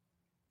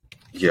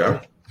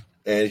 Yeah.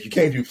 And if you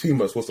can't do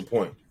team-ups, what's the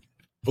point?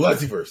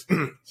 Multiverse.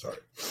 Sorry.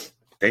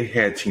 They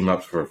had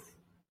team-ups for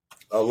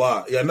a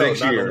lot. Yeah, no,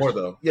 not no more,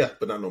 though. Yeah,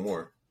 but not no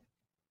more.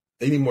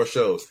 They need more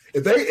shows.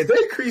 If they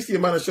increase the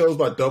amount of shows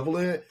by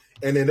doubling it,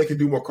 and then they can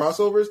do more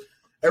crossovers,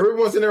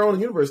 everyone's in their own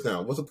universe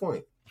now. What's the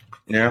point?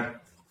 Yeah.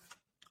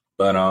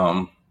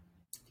 But,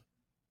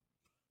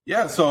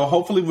 yeah, so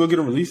hopefully we'll get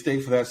a release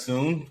date for that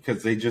soon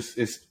because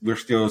we're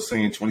still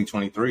saying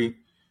 2023.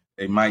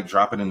 They might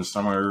drop it in the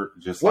summer.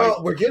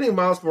 We're getting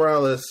Miles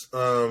Morales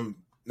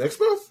next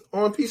month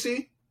on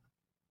PC.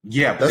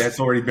 Yeah, but that's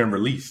already been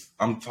released.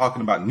 I'm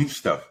talking about new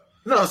stuff.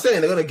 No, I'm saying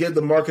they're going to give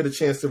the market a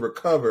chance to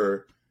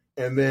recover.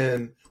 And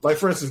then, like,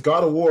 for instance,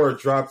 God of War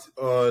dropped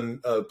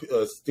on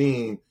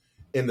Steam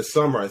in the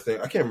summer, I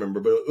think. I can't remember,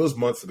 but it was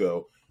months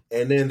ago.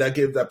 And then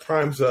that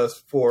primes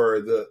us for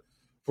the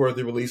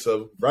release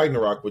of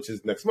Ragnarok, which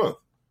is next month,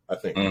 I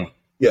think.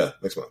 Yeah,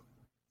 next month.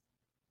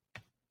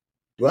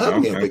 Do I have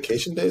any Okay.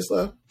 vacation days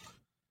left?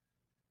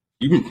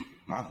 I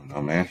don't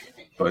know, man.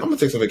 I'm gonna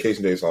take some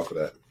vacation days off of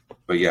that.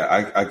 But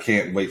yeah, I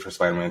can't wait for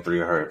Spider-Man 3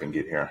 to hurry up and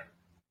get here.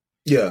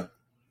 Yeah.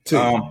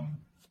 2.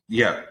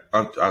 Yeah.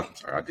 I'm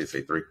sorry, I did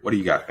say 3. What do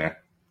you got, man?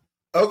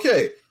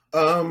 Okay.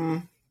 All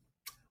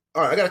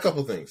right, I got a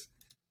couple things.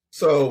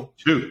 So,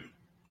 Shoot.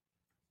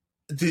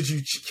 did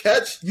you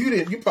catch? You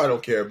didn't. You probably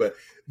don't care, but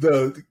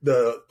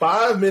the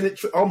 5-minute,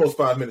 almost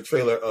 5-minute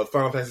trailer of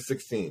Final Fantasy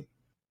 16.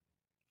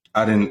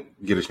 I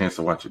didn't get a chance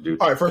to watch it,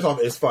 dude. All right, first off,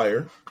 it's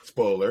fire.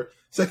 Spoiler.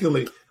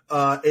 Secondly,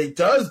 it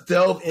does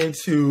delve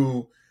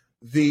into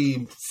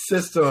the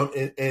system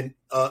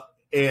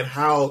and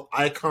how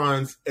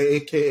icons,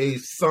 aka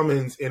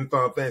summons, in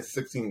Final Fantasy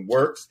 16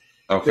 works.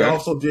 Okay. They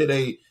also did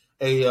a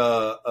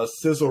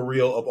sizzle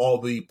reel of all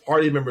the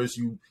party members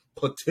you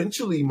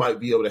potentially might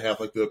be able to have,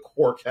 like the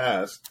core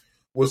cast,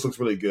 which looks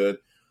really good.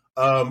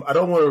 I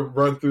don't want to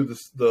run through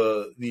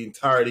the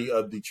entirety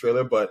of the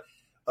trailer, but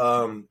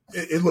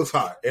it looks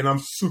hot, and I'm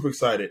super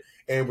excited.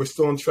 And we're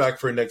still on track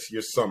for next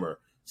year's summer.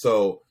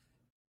 So,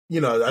 I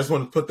just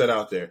want to put that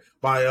out there.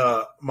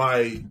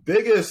 My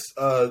biggest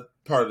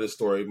part of this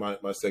story,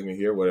 my segment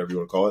here, whatever you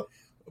want to call it,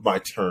 my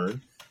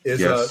turn, is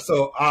Yes.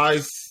 so I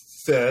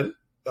said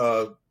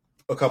a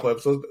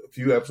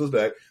few episodes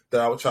back,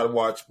 that I would try to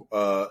watch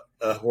a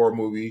horror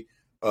movie,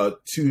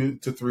 2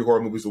 to 3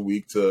 horror movies a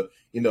week to,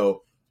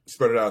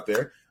 spread it out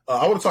there.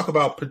 I want to talk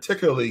about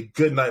particularly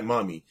Goodnight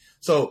Mommy.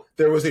 So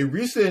there was a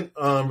recent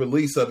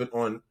release of it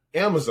on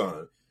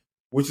Amazon,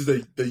 which is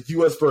the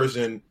US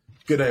version,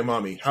 Goodnight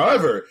Mommy.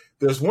 However,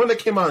 there's one that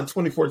came out in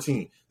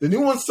 2014. The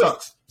new one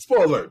sucks.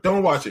 Spoiler alert,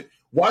 don't watch it.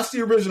 Watch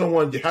the original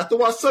one. You have to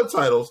watch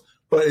subtitles,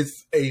 but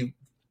it's a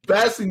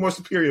vastly more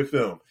superior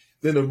film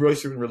than the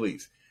recent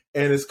release.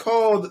 And it's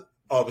called,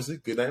 obviously,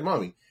 Goodnight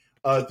Mommy.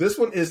 This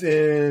one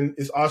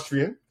is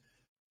Austrian.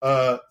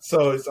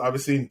 So it's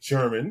obviously in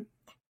German,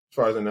 as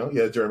far as I know.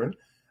 Yeah, German.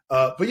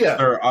 But yeah.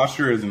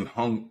 Austria is in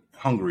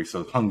Hungary,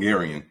 so it's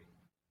Hungarian.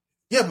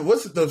 Yeah, but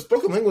what's the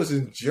spoken language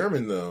in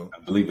German, though? I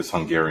believe it's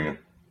Hungarian.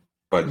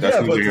 But that's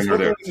yeah, but the neither here spoken nor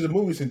there. language of the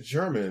movie's in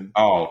German.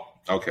 Oh,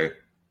 okay.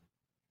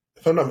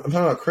 If I'm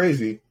not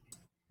crazy.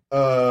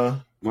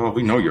 Well,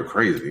 we know you're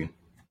crazy.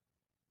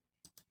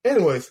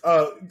 Anyways,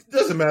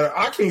 doesn't matter.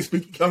 I can't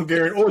speak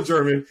Hungarian or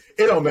German.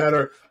 It don't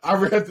matter. I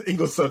read the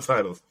English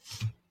subtitles.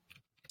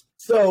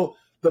 So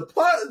the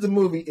plot of the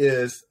movie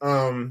is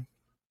the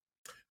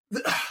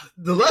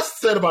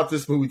less said about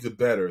this movie, the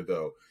better,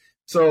 though.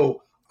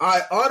 So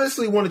I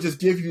honestly want to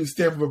just give you a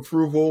stamp of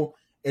approval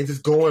and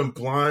just go in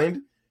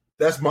blind.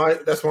 That's my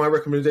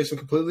recommendation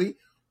completely.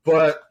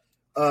 But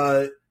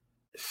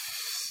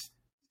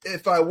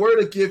if I were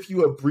to give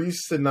you a brief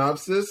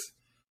synopsis,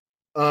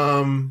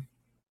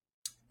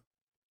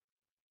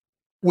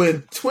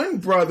 when twin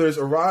brothers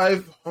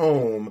arrive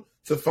home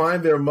to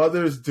find their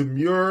mother's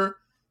demure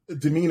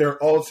demeanor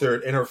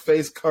altered and her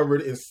face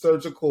covered in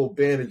surgical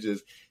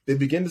bandages, they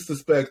begin to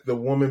suspect the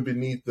woman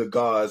beneath the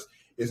gauze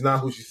is not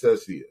who she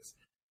says she is.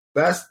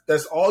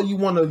 That's all you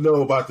want to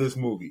know about this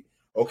movie,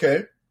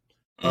 okay?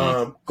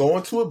 Go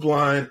into it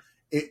blind.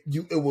 It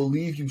will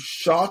leave you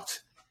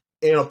shocked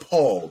and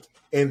appalled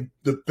in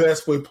the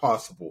best way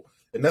possible,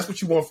 and that's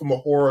what you want from a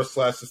horror /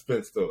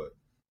 suspense thriller.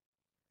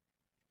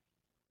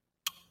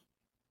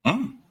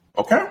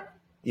 Okay.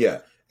 Yeah,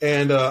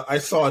 and I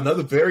saw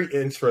another very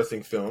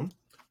interesting film.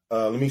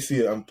 Let me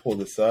see. I'm pull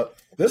this up.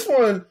 This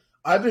one,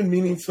 I've been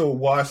meaning to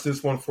watch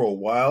this one for a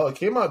while. It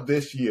came out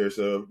this year. It's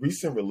a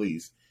recent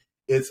release.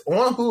 It's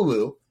on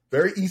Hulu.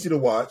 Very easy to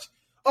watch.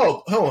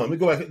 Oh, hold on. Let me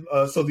go back.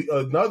 So the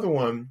another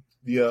one,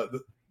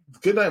 the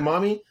Goodnight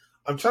Mommy.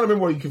 I'm trying to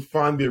remember where you can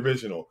find the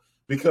original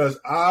because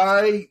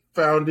I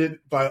found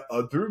it by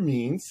other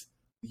means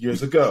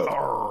years ago.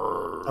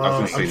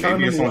 I was going to say,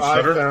 maybe it's on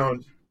Shudder?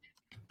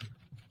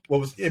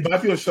 It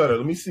might be on Shudder.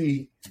 Let me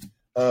see.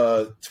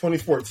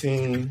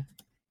 2014.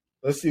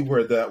 Let's see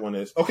where that one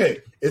is. Okay,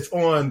 it's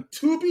on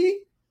Tubi,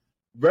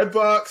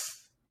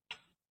 Redbox,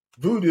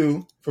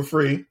 Vudu for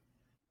free,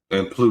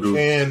 and Pluto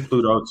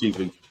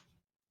TV.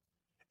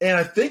 And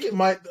I think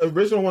the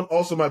original one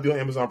also might be on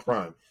Amazon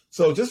Prime.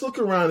 So just look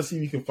around and see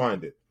if you can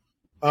find it.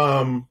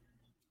 And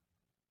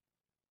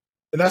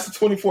that's the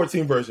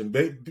 2014 version.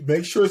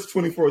 Make sure it's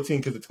 2014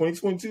 because the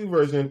 2022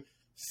 version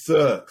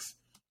sucks.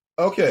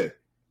 Okay.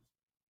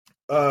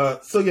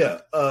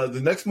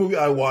 The next movie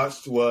I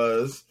watched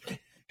was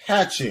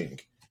Hatching,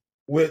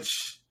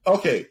 which,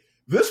 okay,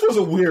 this was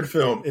a weird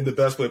film in the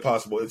best way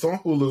possible. It's on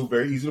Hulu,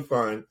 very easy to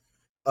find.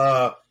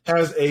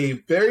 Has a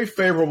very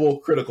favorable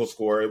critical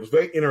score. It was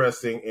very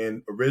interesting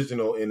and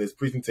original in its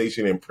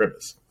presentation and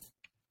premise.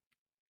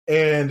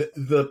 And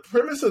the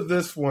premise of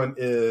this one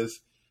is,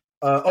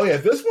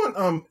 this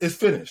one is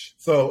Finnish.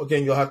 So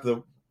again, you'll have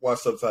to watch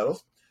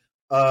subtitles.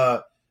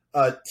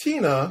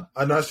 Tina,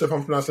 I'm not sure if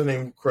I'm pronouncing her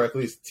name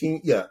correctly.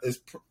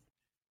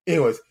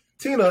 Anyways,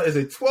 Tina is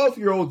a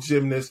 12-year-old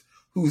gymnast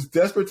who's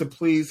desperate to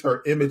please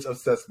her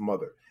image-obsessed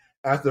mother.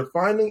 After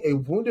finding a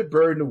wounded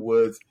bird in the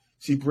woods,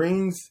 she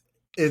brings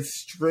its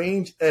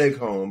strange egg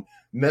home,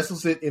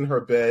 nestles it in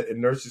her bed,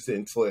 and nurses it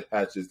until it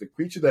hatches. The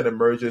creature that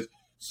emerges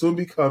soon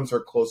becomes her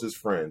closest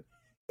friend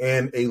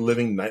and a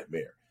living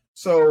nightmare.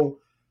 So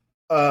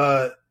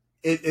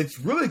it's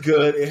really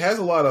good. It has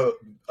a lot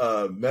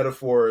of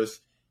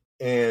metaphors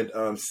and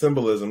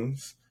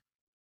symbolisms.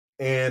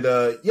 And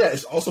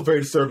it's also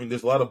very disturbing.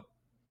 There's a lot of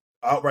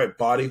outright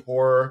body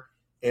horror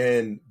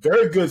and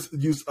very good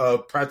use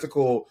of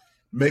practical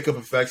makeup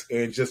effects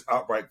and just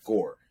outright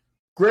gore.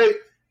 Great.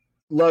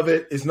 Love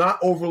it. It's not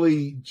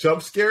overly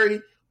jump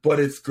scary, but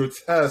it's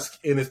grotesque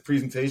in its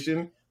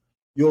presentation.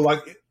 You'll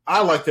like it.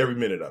 I liked every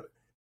minute of it.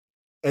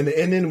 And the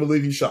ending will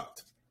leave you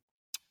shocked.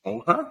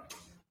 Okay.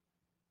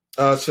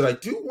 Should I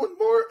do one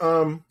more?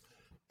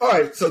 All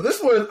right. So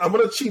this one, I'm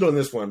going to cheat on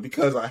this one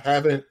because I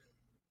haven't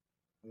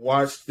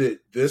watched it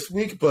this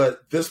week,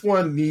 but this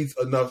one needs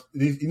enough.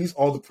 It needs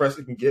all the press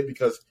it can get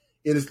because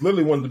it is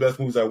literally one of the best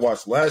movies I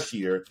watched last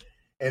year.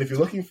 And if you're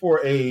looking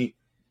for a,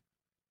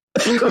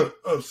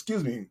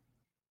 excuse me,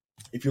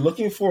 if you're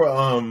looking for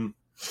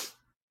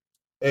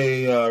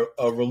a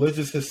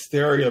religious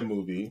hysteria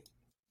movie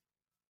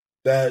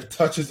that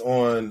touches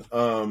on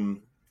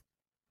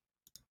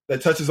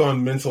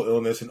mental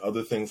illness and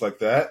other things like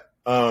that,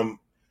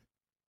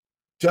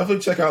 definitely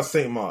check out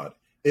Saint Maud.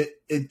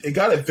 It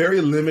got a very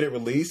limited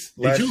release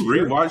last year. Did you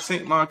rewatch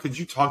Saint Maud? Because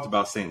you talked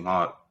about Saint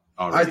Maud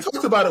already. I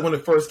talked about it when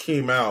it first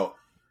came out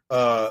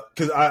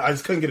because I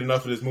just couldn't get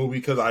enough of this movie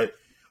because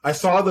I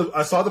saw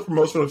the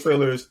promotional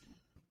trailers.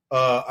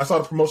 I saw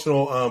the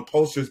promotional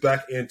posters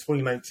back in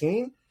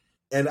 2019,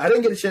 and I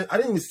didn't get a chance. I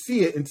didn't even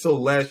see it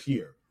until last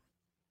year,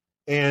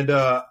 and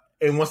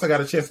once I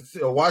got a chance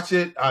to watch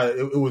it,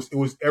 it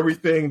was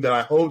everything that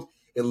I hoped.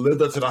 It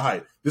lived up to the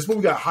hype. This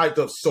movie got hyped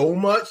up so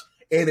much,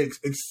 and it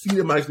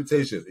exceeded my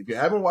expectations. If you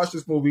haven't watched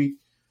this movie,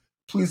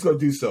 please go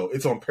do so.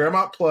 It's on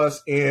Paramount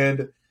Plus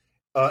and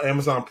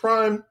Amazon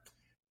Prime.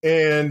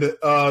 And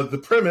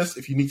the premise,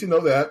 if you need to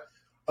know that,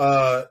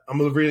 I'm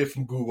going to read it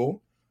from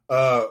Google.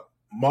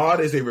 Maud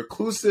is a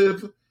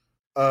reclusive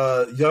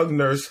young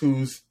nurse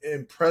whose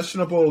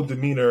impressionable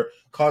demeanor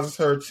causes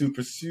her to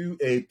pursue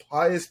a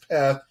pious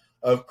path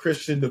of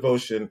Christian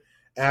devotion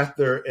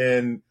after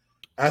an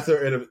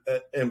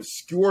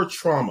obscure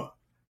trauma.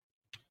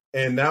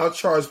 And now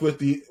charged with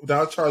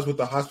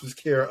the hospice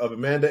care of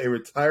Amanda, a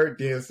retired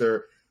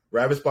dancer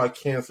ravaged by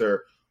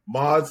cancer,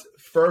 Maud's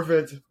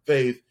fervent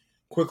faith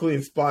quickly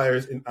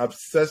inspires an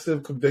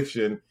obsessive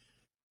conviction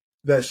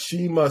that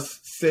she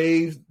must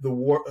save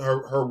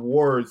her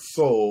ward's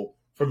soul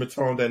from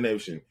eternal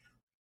damnation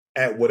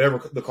at whatever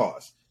the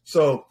cost.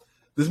 So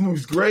this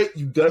movie's great.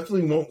 You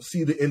definitely won't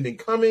see the ending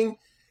coming.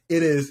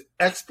 It is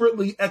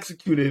expertly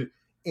executed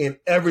in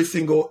every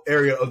single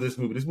area of this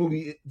movie. This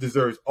movie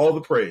deserves all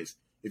the praise.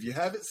 If you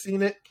haven't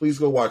seen it, please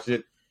go watch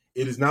it.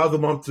 It is now the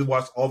month to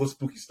watch all the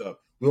spooky stuff.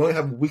 We only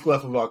have a week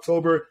left of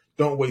October.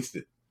 Don't waste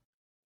it.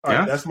 All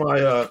right, that's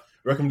my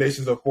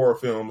recommendations of horror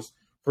films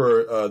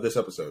for this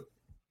episode.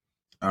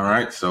 All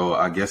right, so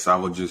I guess I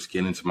will just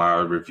get into my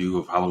review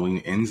of Halloween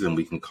Ends, and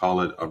we can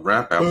call it a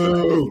wrap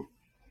after.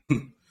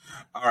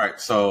 All right,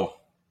 so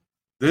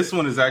this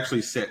one is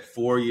actually set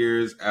 4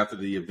 years after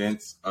the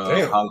events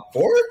of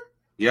 4?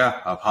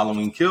 Of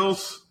Halloween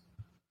Kills.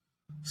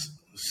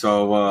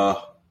 So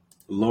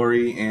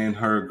Laurie and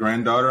her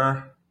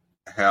granddaughter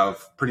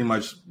have pretty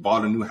much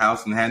bought a new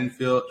house in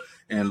Haddonfield,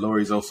 and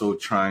Laurie's also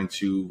trying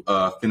to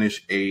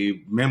finish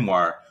a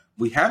memoir.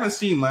 We haven't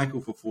seen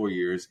Michael for 4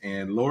 years,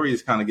 and Laurie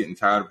is kind of getting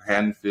tired of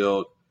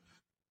Haddonfield.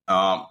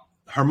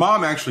 Her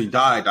mom actually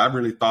died. I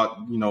really thought,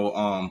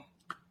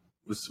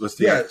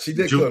 she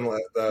did kill him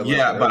last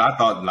but I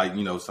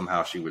thought,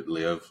 somehow she would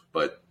live,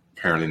 but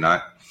apparently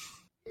not.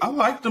 I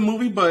liked the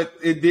movie, but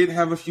it did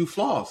have a few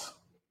flaws.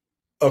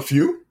 A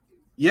few?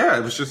 Yeah,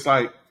 it was just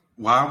like,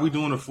 why are we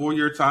doing a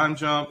 4-year time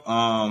jump?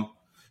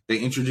 They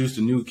introduced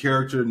a new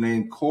character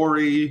named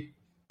Corey,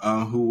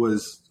 who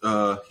was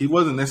he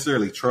wasn't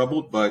necessarily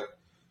troubled, but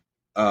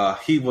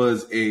he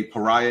was a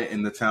pariah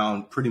in the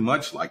town, pretty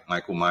much like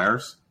Michael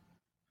Myers.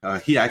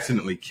 He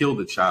accidentally killed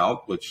a child,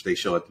 which they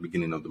show at the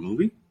beginning of the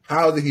movie.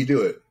 How did he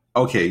do it?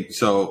 Okay,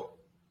 so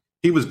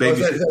he was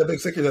babysitting. Is that a big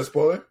secret? That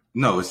spoiler?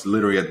 No, it's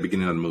literally at the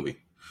beginning of the movie.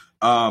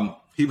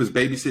 He was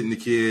babysitting the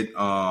kid.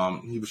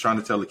 He was trying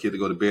to tell the kid to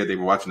go to bed. They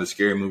were watching a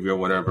scary movie or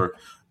whatever.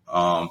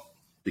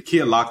 The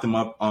kid locked him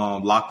up,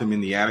 locked him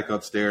in the attic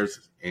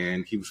upstairs,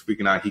 and he was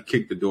freaking out. He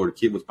kicked the door. The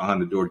kid was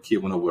behind the door. The kid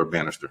went over a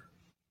banister.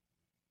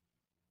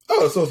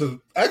 Oh, so it's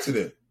an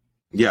accident.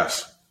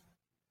 Yes.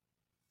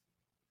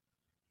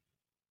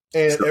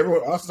 And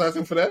everyone ostracized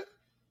him for that?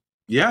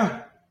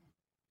 Yeah.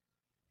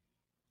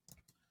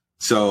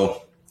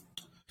 So,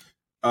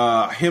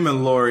 him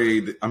and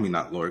Laurie,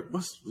 not Laurie.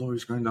 What's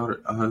Laurie's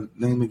granddaughter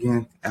name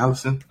again?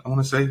 Allison, I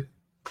want to say.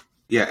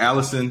 Yeah,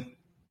 Allison.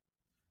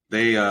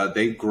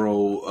 They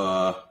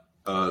grow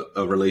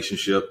a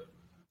relationship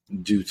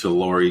due to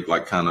Laurie,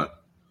 kind of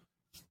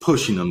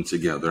pushing them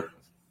together.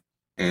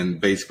 And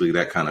basically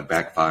that kind of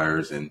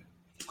backfires. And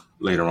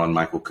later on,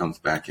 Michael comes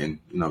back and,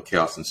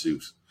 chaos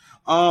ensues.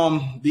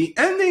 The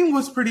ending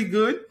was pretty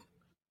good.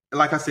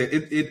 like I said,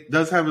 it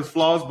does have its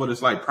flaws, but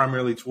it's like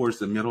primarily towards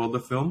the middle of the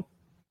film.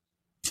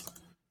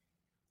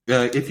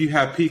 If you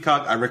have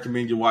Peacock, I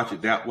recommend you watch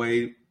it that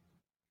way,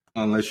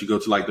 unless you go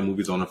to like the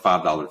movies on a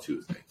 $5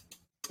 Tuesday.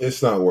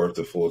 It's not worth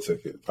the full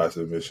ticket price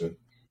of admission.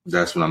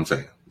 That's what I'm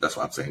saying. That's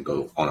what I'm saying.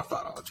 Go on a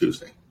 $5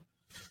 Tuesday.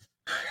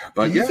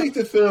 But do you think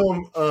the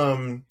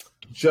film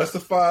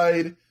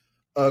justified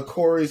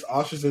Corey's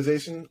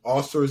ostracization?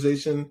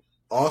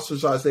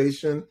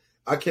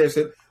 I can't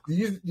say.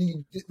 Did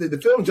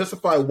the film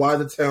justify why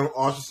the town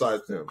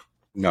ostracized him?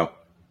 No,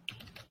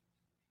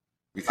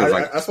 because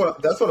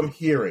that's what I'm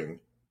hearing.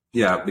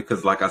 Yeah,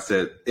 because like I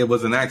said, it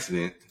was an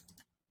accident.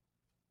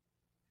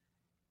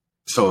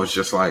 So it's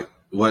just like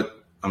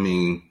what I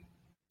mean.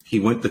 He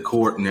went to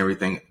court and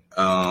everything.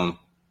 I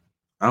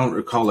don't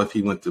recall if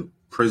he went to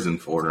prison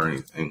for it or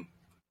anything.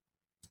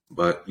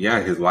 But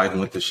yeah, his life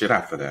went to shit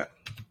after that.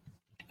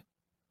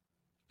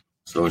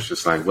 So it's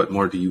just like, what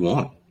more do you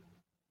want?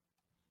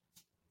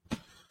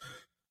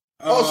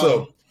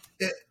 Also,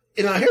 here's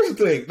the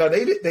thing. Now,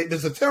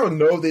 does the town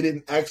know they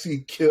didn't actually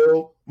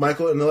kill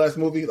Michael in the last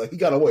movie? Like, he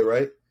got away,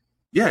 right?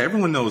 Yeah,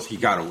 everyone knows he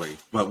got away,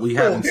 but we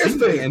haven't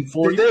seen it in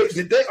 4 years.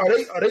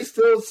 Are they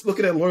still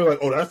looking at Lori like,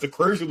 oh, that's the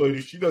crazy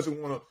lady. She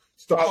doesn't want to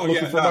stop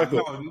looking for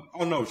Michael.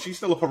 No, she's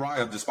still a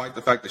pariah, despite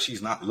the fact that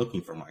she's not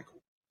looking for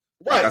Michael.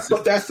 Right,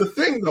 but that's the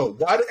thing, though.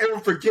 Why did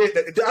everyone forget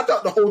that? I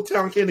thought the whole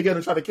town came together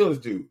and tried to kill this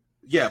dude.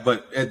 Yeah,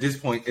 but at this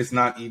point, it's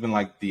not even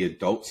like the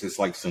adults. It's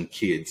like some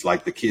kids.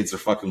 Like the kids are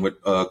fucking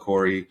with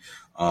Corey.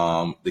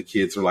 The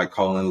kids are like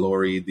calling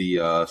Lori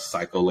the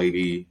psycho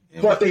lady.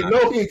 But they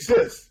know he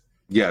exists.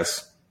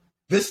 Yes.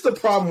 This is the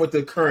problem with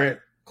the current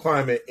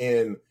climate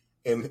in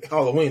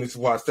Halloween. This is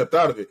why I stepped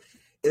out of it.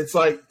 It's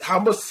like, how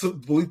much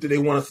belief do they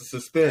want us to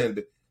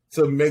suspend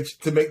to make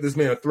this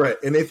man a threat?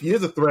 And if he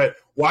is a threat,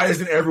 why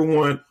isn't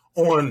everyone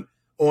on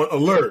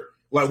alert?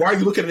 Like, why are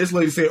you looking at this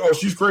lady saying, oh,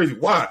 she's crazy?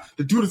 Why?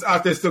 The dude is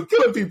out there still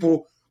killing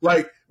people.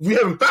 Like, we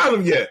haven't found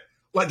him yet.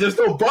 Like, there's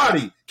no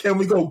body. Can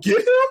we go get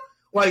him?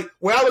 Like,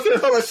 we're all looking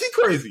at her like she's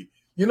crazy.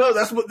 You know,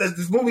 this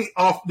movie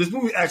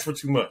asks for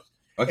too much.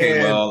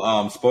 Okay,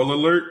 well, spoiler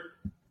alert.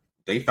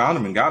 They found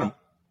him and got him.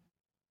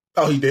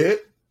 Oh, he did?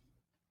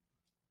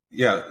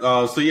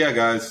 Yeah. So yeah,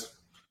 guys.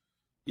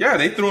 Yeah,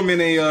 they threw him in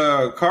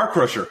a car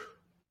crusher.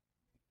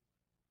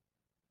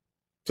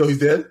 So he's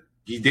dead?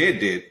 He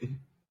did.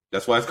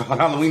 That's why it's called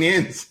Halloween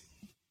Ends.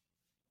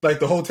 Like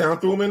the whole town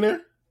threw him in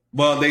there?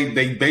 Well,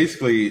 they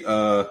basically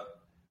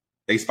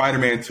they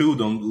Spider-Man 2'd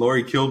him.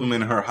 Lori killed him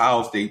in her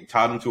house. They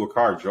tied him to a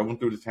car, drove him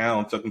through the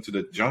town, took him to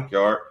the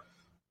junkyard,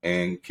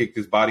 and kicked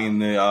his body in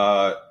the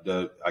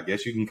I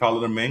guess you can call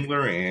it a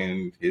mangler,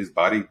 and his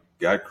body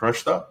got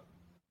crushed up.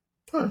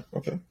 Huh,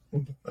 okay.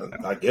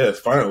 I guess,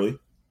 finally.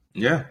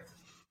 Yeah.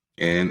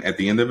 And at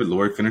the end of it,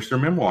 Lori finished her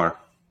memoir.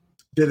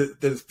 Did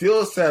it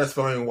feel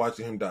satisfying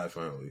watching him die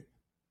finally?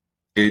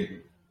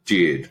 It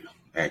did,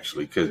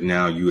 actually, because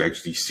now you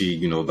actually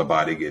see, the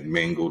body get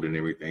mangled and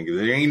everything.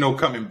 There ain't no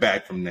coming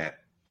back from that.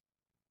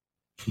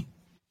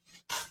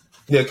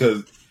 Yeah,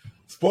 because,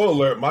 spoiler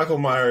alert, Michael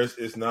Myers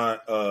is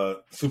not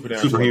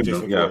supernatural like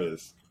Jason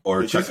Voorhees.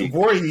 Or Jason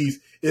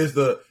Voorhees is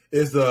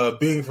the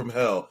being from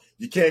hell.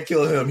 You can't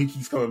kill him. He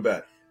keeps coming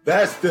back.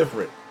 That's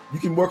different. You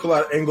can work a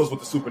lot of angles with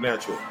the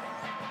supernatural.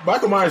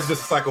 Michael Myers is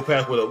just a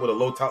psychopath with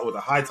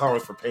a high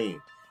tolerance for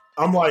pain.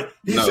 I'm like,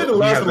 he shouldn't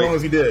last as long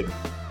as he did.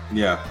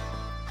 Yeah.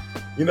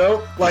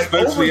 Like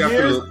especially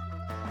after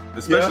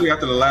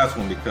the last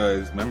one,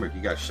 because remember, he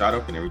got shot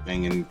up and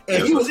everything, and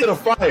he was in a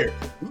fire.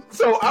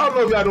 So I don't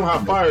know if y'all know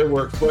how fire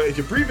works, but if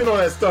you're breathing all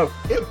that stuff,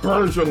 it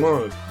burns your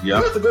lungs. Yeah.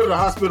 You have to go to the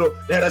hospital to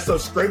have that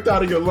stuff scraped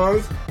out of your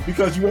lungs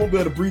because you won't be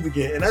able to breathe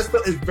again. And that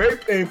stuff is very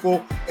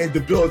painful and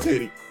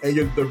debilitating. And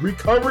the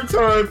recovery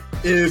time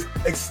is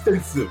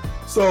extensive.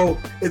 So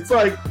it's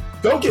like,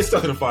 don't get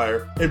stuck in the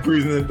fire and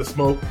breathing in the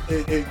smoke.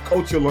 It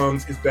coats your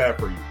lungs. It's bad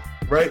for you,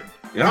 right?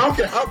 Yeah. I don't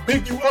care how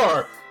big you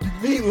are.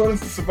 You need lungs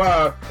to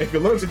survive. If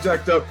your lungs are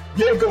jacked up,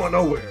 you ain't going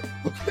nowhere.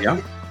 Okay?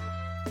 Yeah.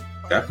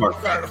 That part.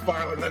 Out of the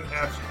fire and nothing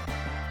happens.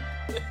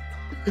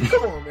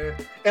 Come on, man.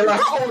 And like,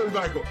 how old is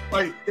Michael?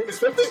 Like in his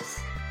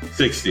 50s?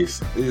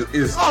 60s.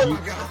 Oh my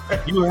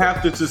God. You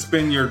have to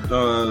suspend your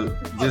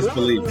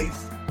disbelief.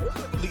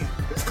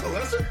 It's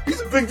cholesterol. He's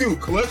a big dude.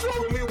 Cholesterol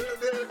will be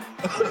right there.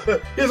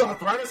 His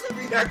arthritis will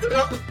be acting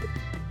up.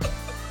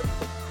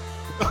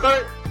 All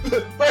right,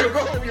 Michael,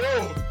 go home. You're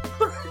old.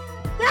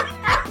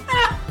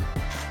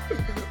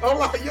 I'm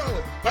like, yo,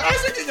 I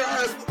should get your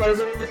ass. But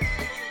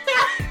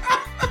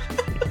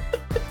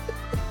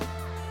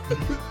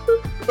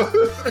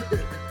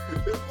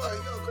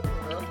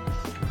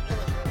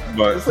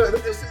it's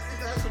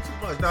actually too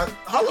much. Now,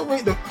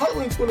 Halloween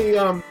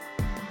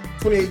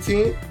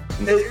 2018,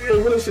 it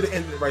really should have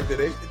ended right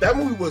there. That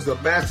movie was a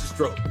master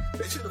stroke.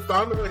 They should have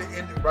found a way to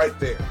end it right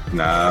there.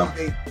 Nah,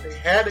 they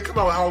had to come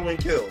out with Halloween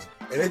Kills,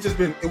 and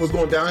it was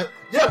going down.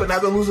 Yeah, but now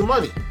they're losing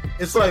money.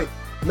 It's like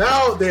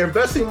now they're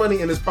investing money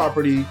in this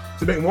property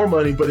to make more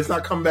money, but it's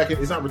not coming back.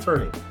 It's not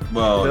returning.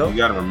 Well, you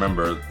got to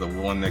remember the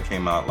one that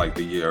came out like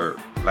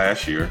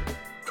last year,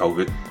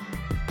 COVID.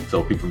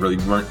 so people really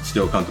weren't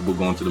still comfortable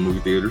going to the movie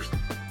theaters.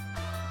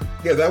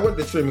 Yeah, that went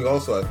to streaming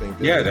also, I think.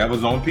 Yeah, that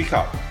was on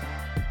Peacock.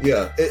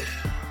 Yeah,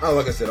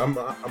 like I said,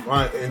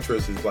 my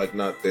interest is like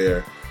not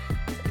there.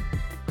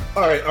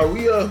 All right, are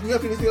we have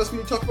anything else we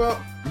need to talk about?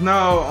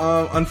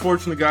 No,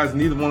 unfortunately, guys,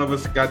 neither one of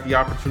us got the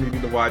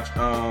opportunity to watch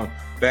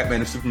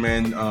Batman and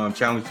Superman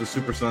Challenge the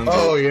Super Sons.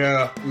 Oh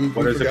yeah,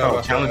 what is it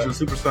called? Challenge the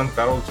Super Sons,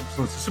 Battle of the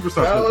Super Sons, Super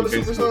Sons. Battle of the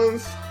Super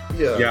Sons.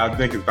 Yeah, I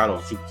think it's Battle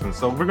of the Super Sons.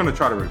 So we're gonna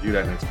try to review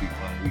that next week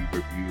when we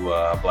review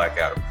Black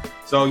Adam.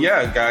 So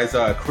yeah, guys,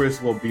 Chris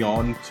will be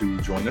on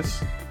to join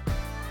us.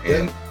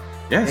 And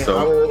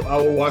so I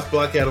will watch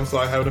Black Adam, so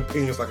I have an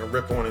opinion, so I can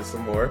rip on it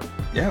some more.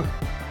 Yeah.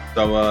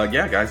 So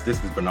guys,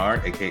 this is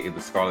Bernard, aka the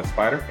Scarlet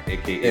Spider,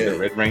 aka the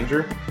Red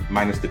Ranger,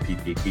 minus the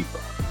PPP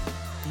fraud.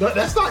 But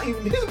that's not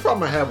even. Here's the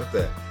problem I have with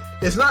that.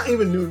 It's not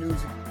even new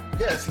news.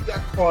 Yes, he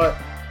got caught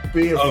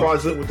being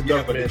fraudulent with the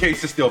government. But the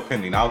case is still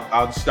pending.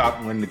 I'll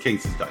stop when the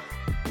case is done.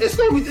 It's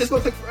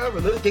gonna take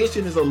forever.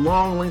 Litigation is a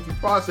long, lengthy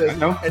process,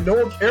 and no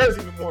one cares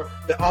anymore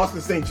that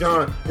Austin St.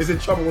 John is in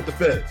trouble with the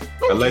feds.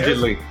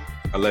 Allegedly.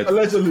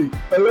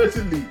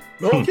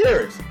 No one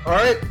cares. All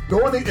right. No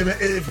one. And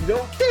if you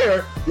don't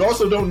care, you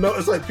also don't know.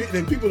 It's like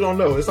people don't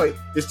know. It's like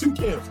it's two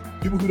camps: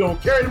 people who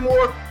don't care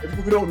anymore and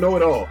people who don't know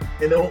it all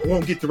and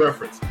won't get the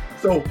reference.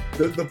 So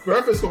the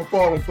reference gonna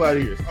fall on flat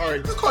ears. All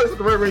right. Just call it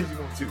the Red Ranger you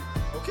want to.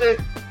 Okay.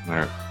 All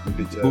right.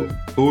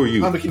 Who are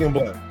you? I'm the King of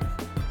Blood.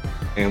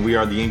 And we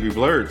are the Angry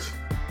Blurs.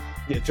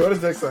 Yeah, join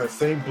us next time.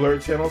 Same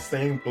Blurred channel,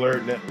 same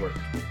Blurred network.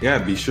 Yeah,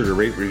 be sure to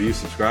rate, review,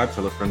 subscribe,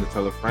 tell a friend to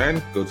tell a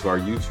friend. Go to our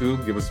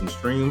YouTube, give us some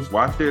streams,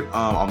 watch it.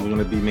 I'm going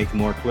to be making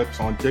more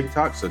clips on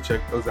TikTok, so check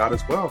those out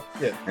as well.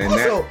 Yeah. And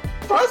also,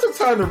 find some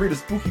time to read a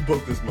spooky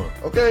book this month,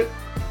 okay?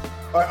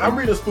 All right, I'm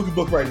reading a spooky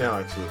book right now,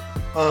 actually.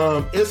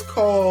 It's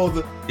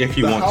called If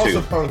You Want House to.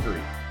 of Hungry.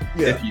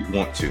 Yeah. If you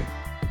want to.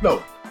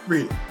 No,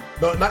 read it.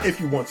 No, not if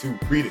you want to.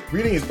 Read it.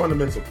 Reading is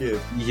fundamental,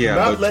 kids. Yeah.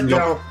 Do not let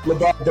down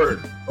LeVar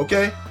Burton,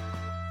 okay?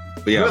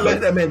 But yeah, do not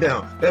let that man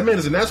down. That man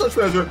is a national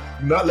treasure.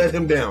 Do not let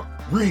him down.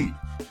 Read.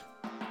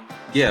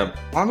 Yeah,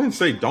 I didn't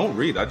say don't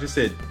read. I just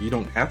said you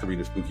don't have to read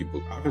a spooky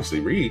book.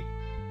 Obviously, read.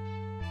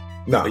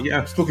 No,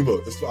 yeah, spooky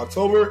book. It's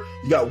October.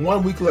 You got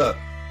 1 week left.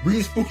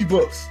 Read spooky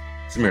books.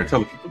 Samir,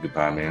 tell the people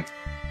goodbye, man.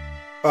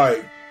 All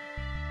right.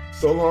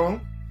 So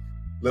long.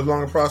 Live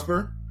long and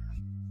prosper.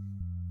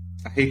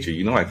 I hate you.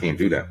 You know I can't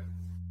do that.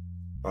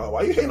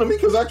 Why you hating on me?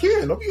 Because I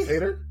can. Don't be a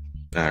hater.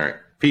 All right.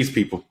 Peace,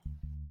 people.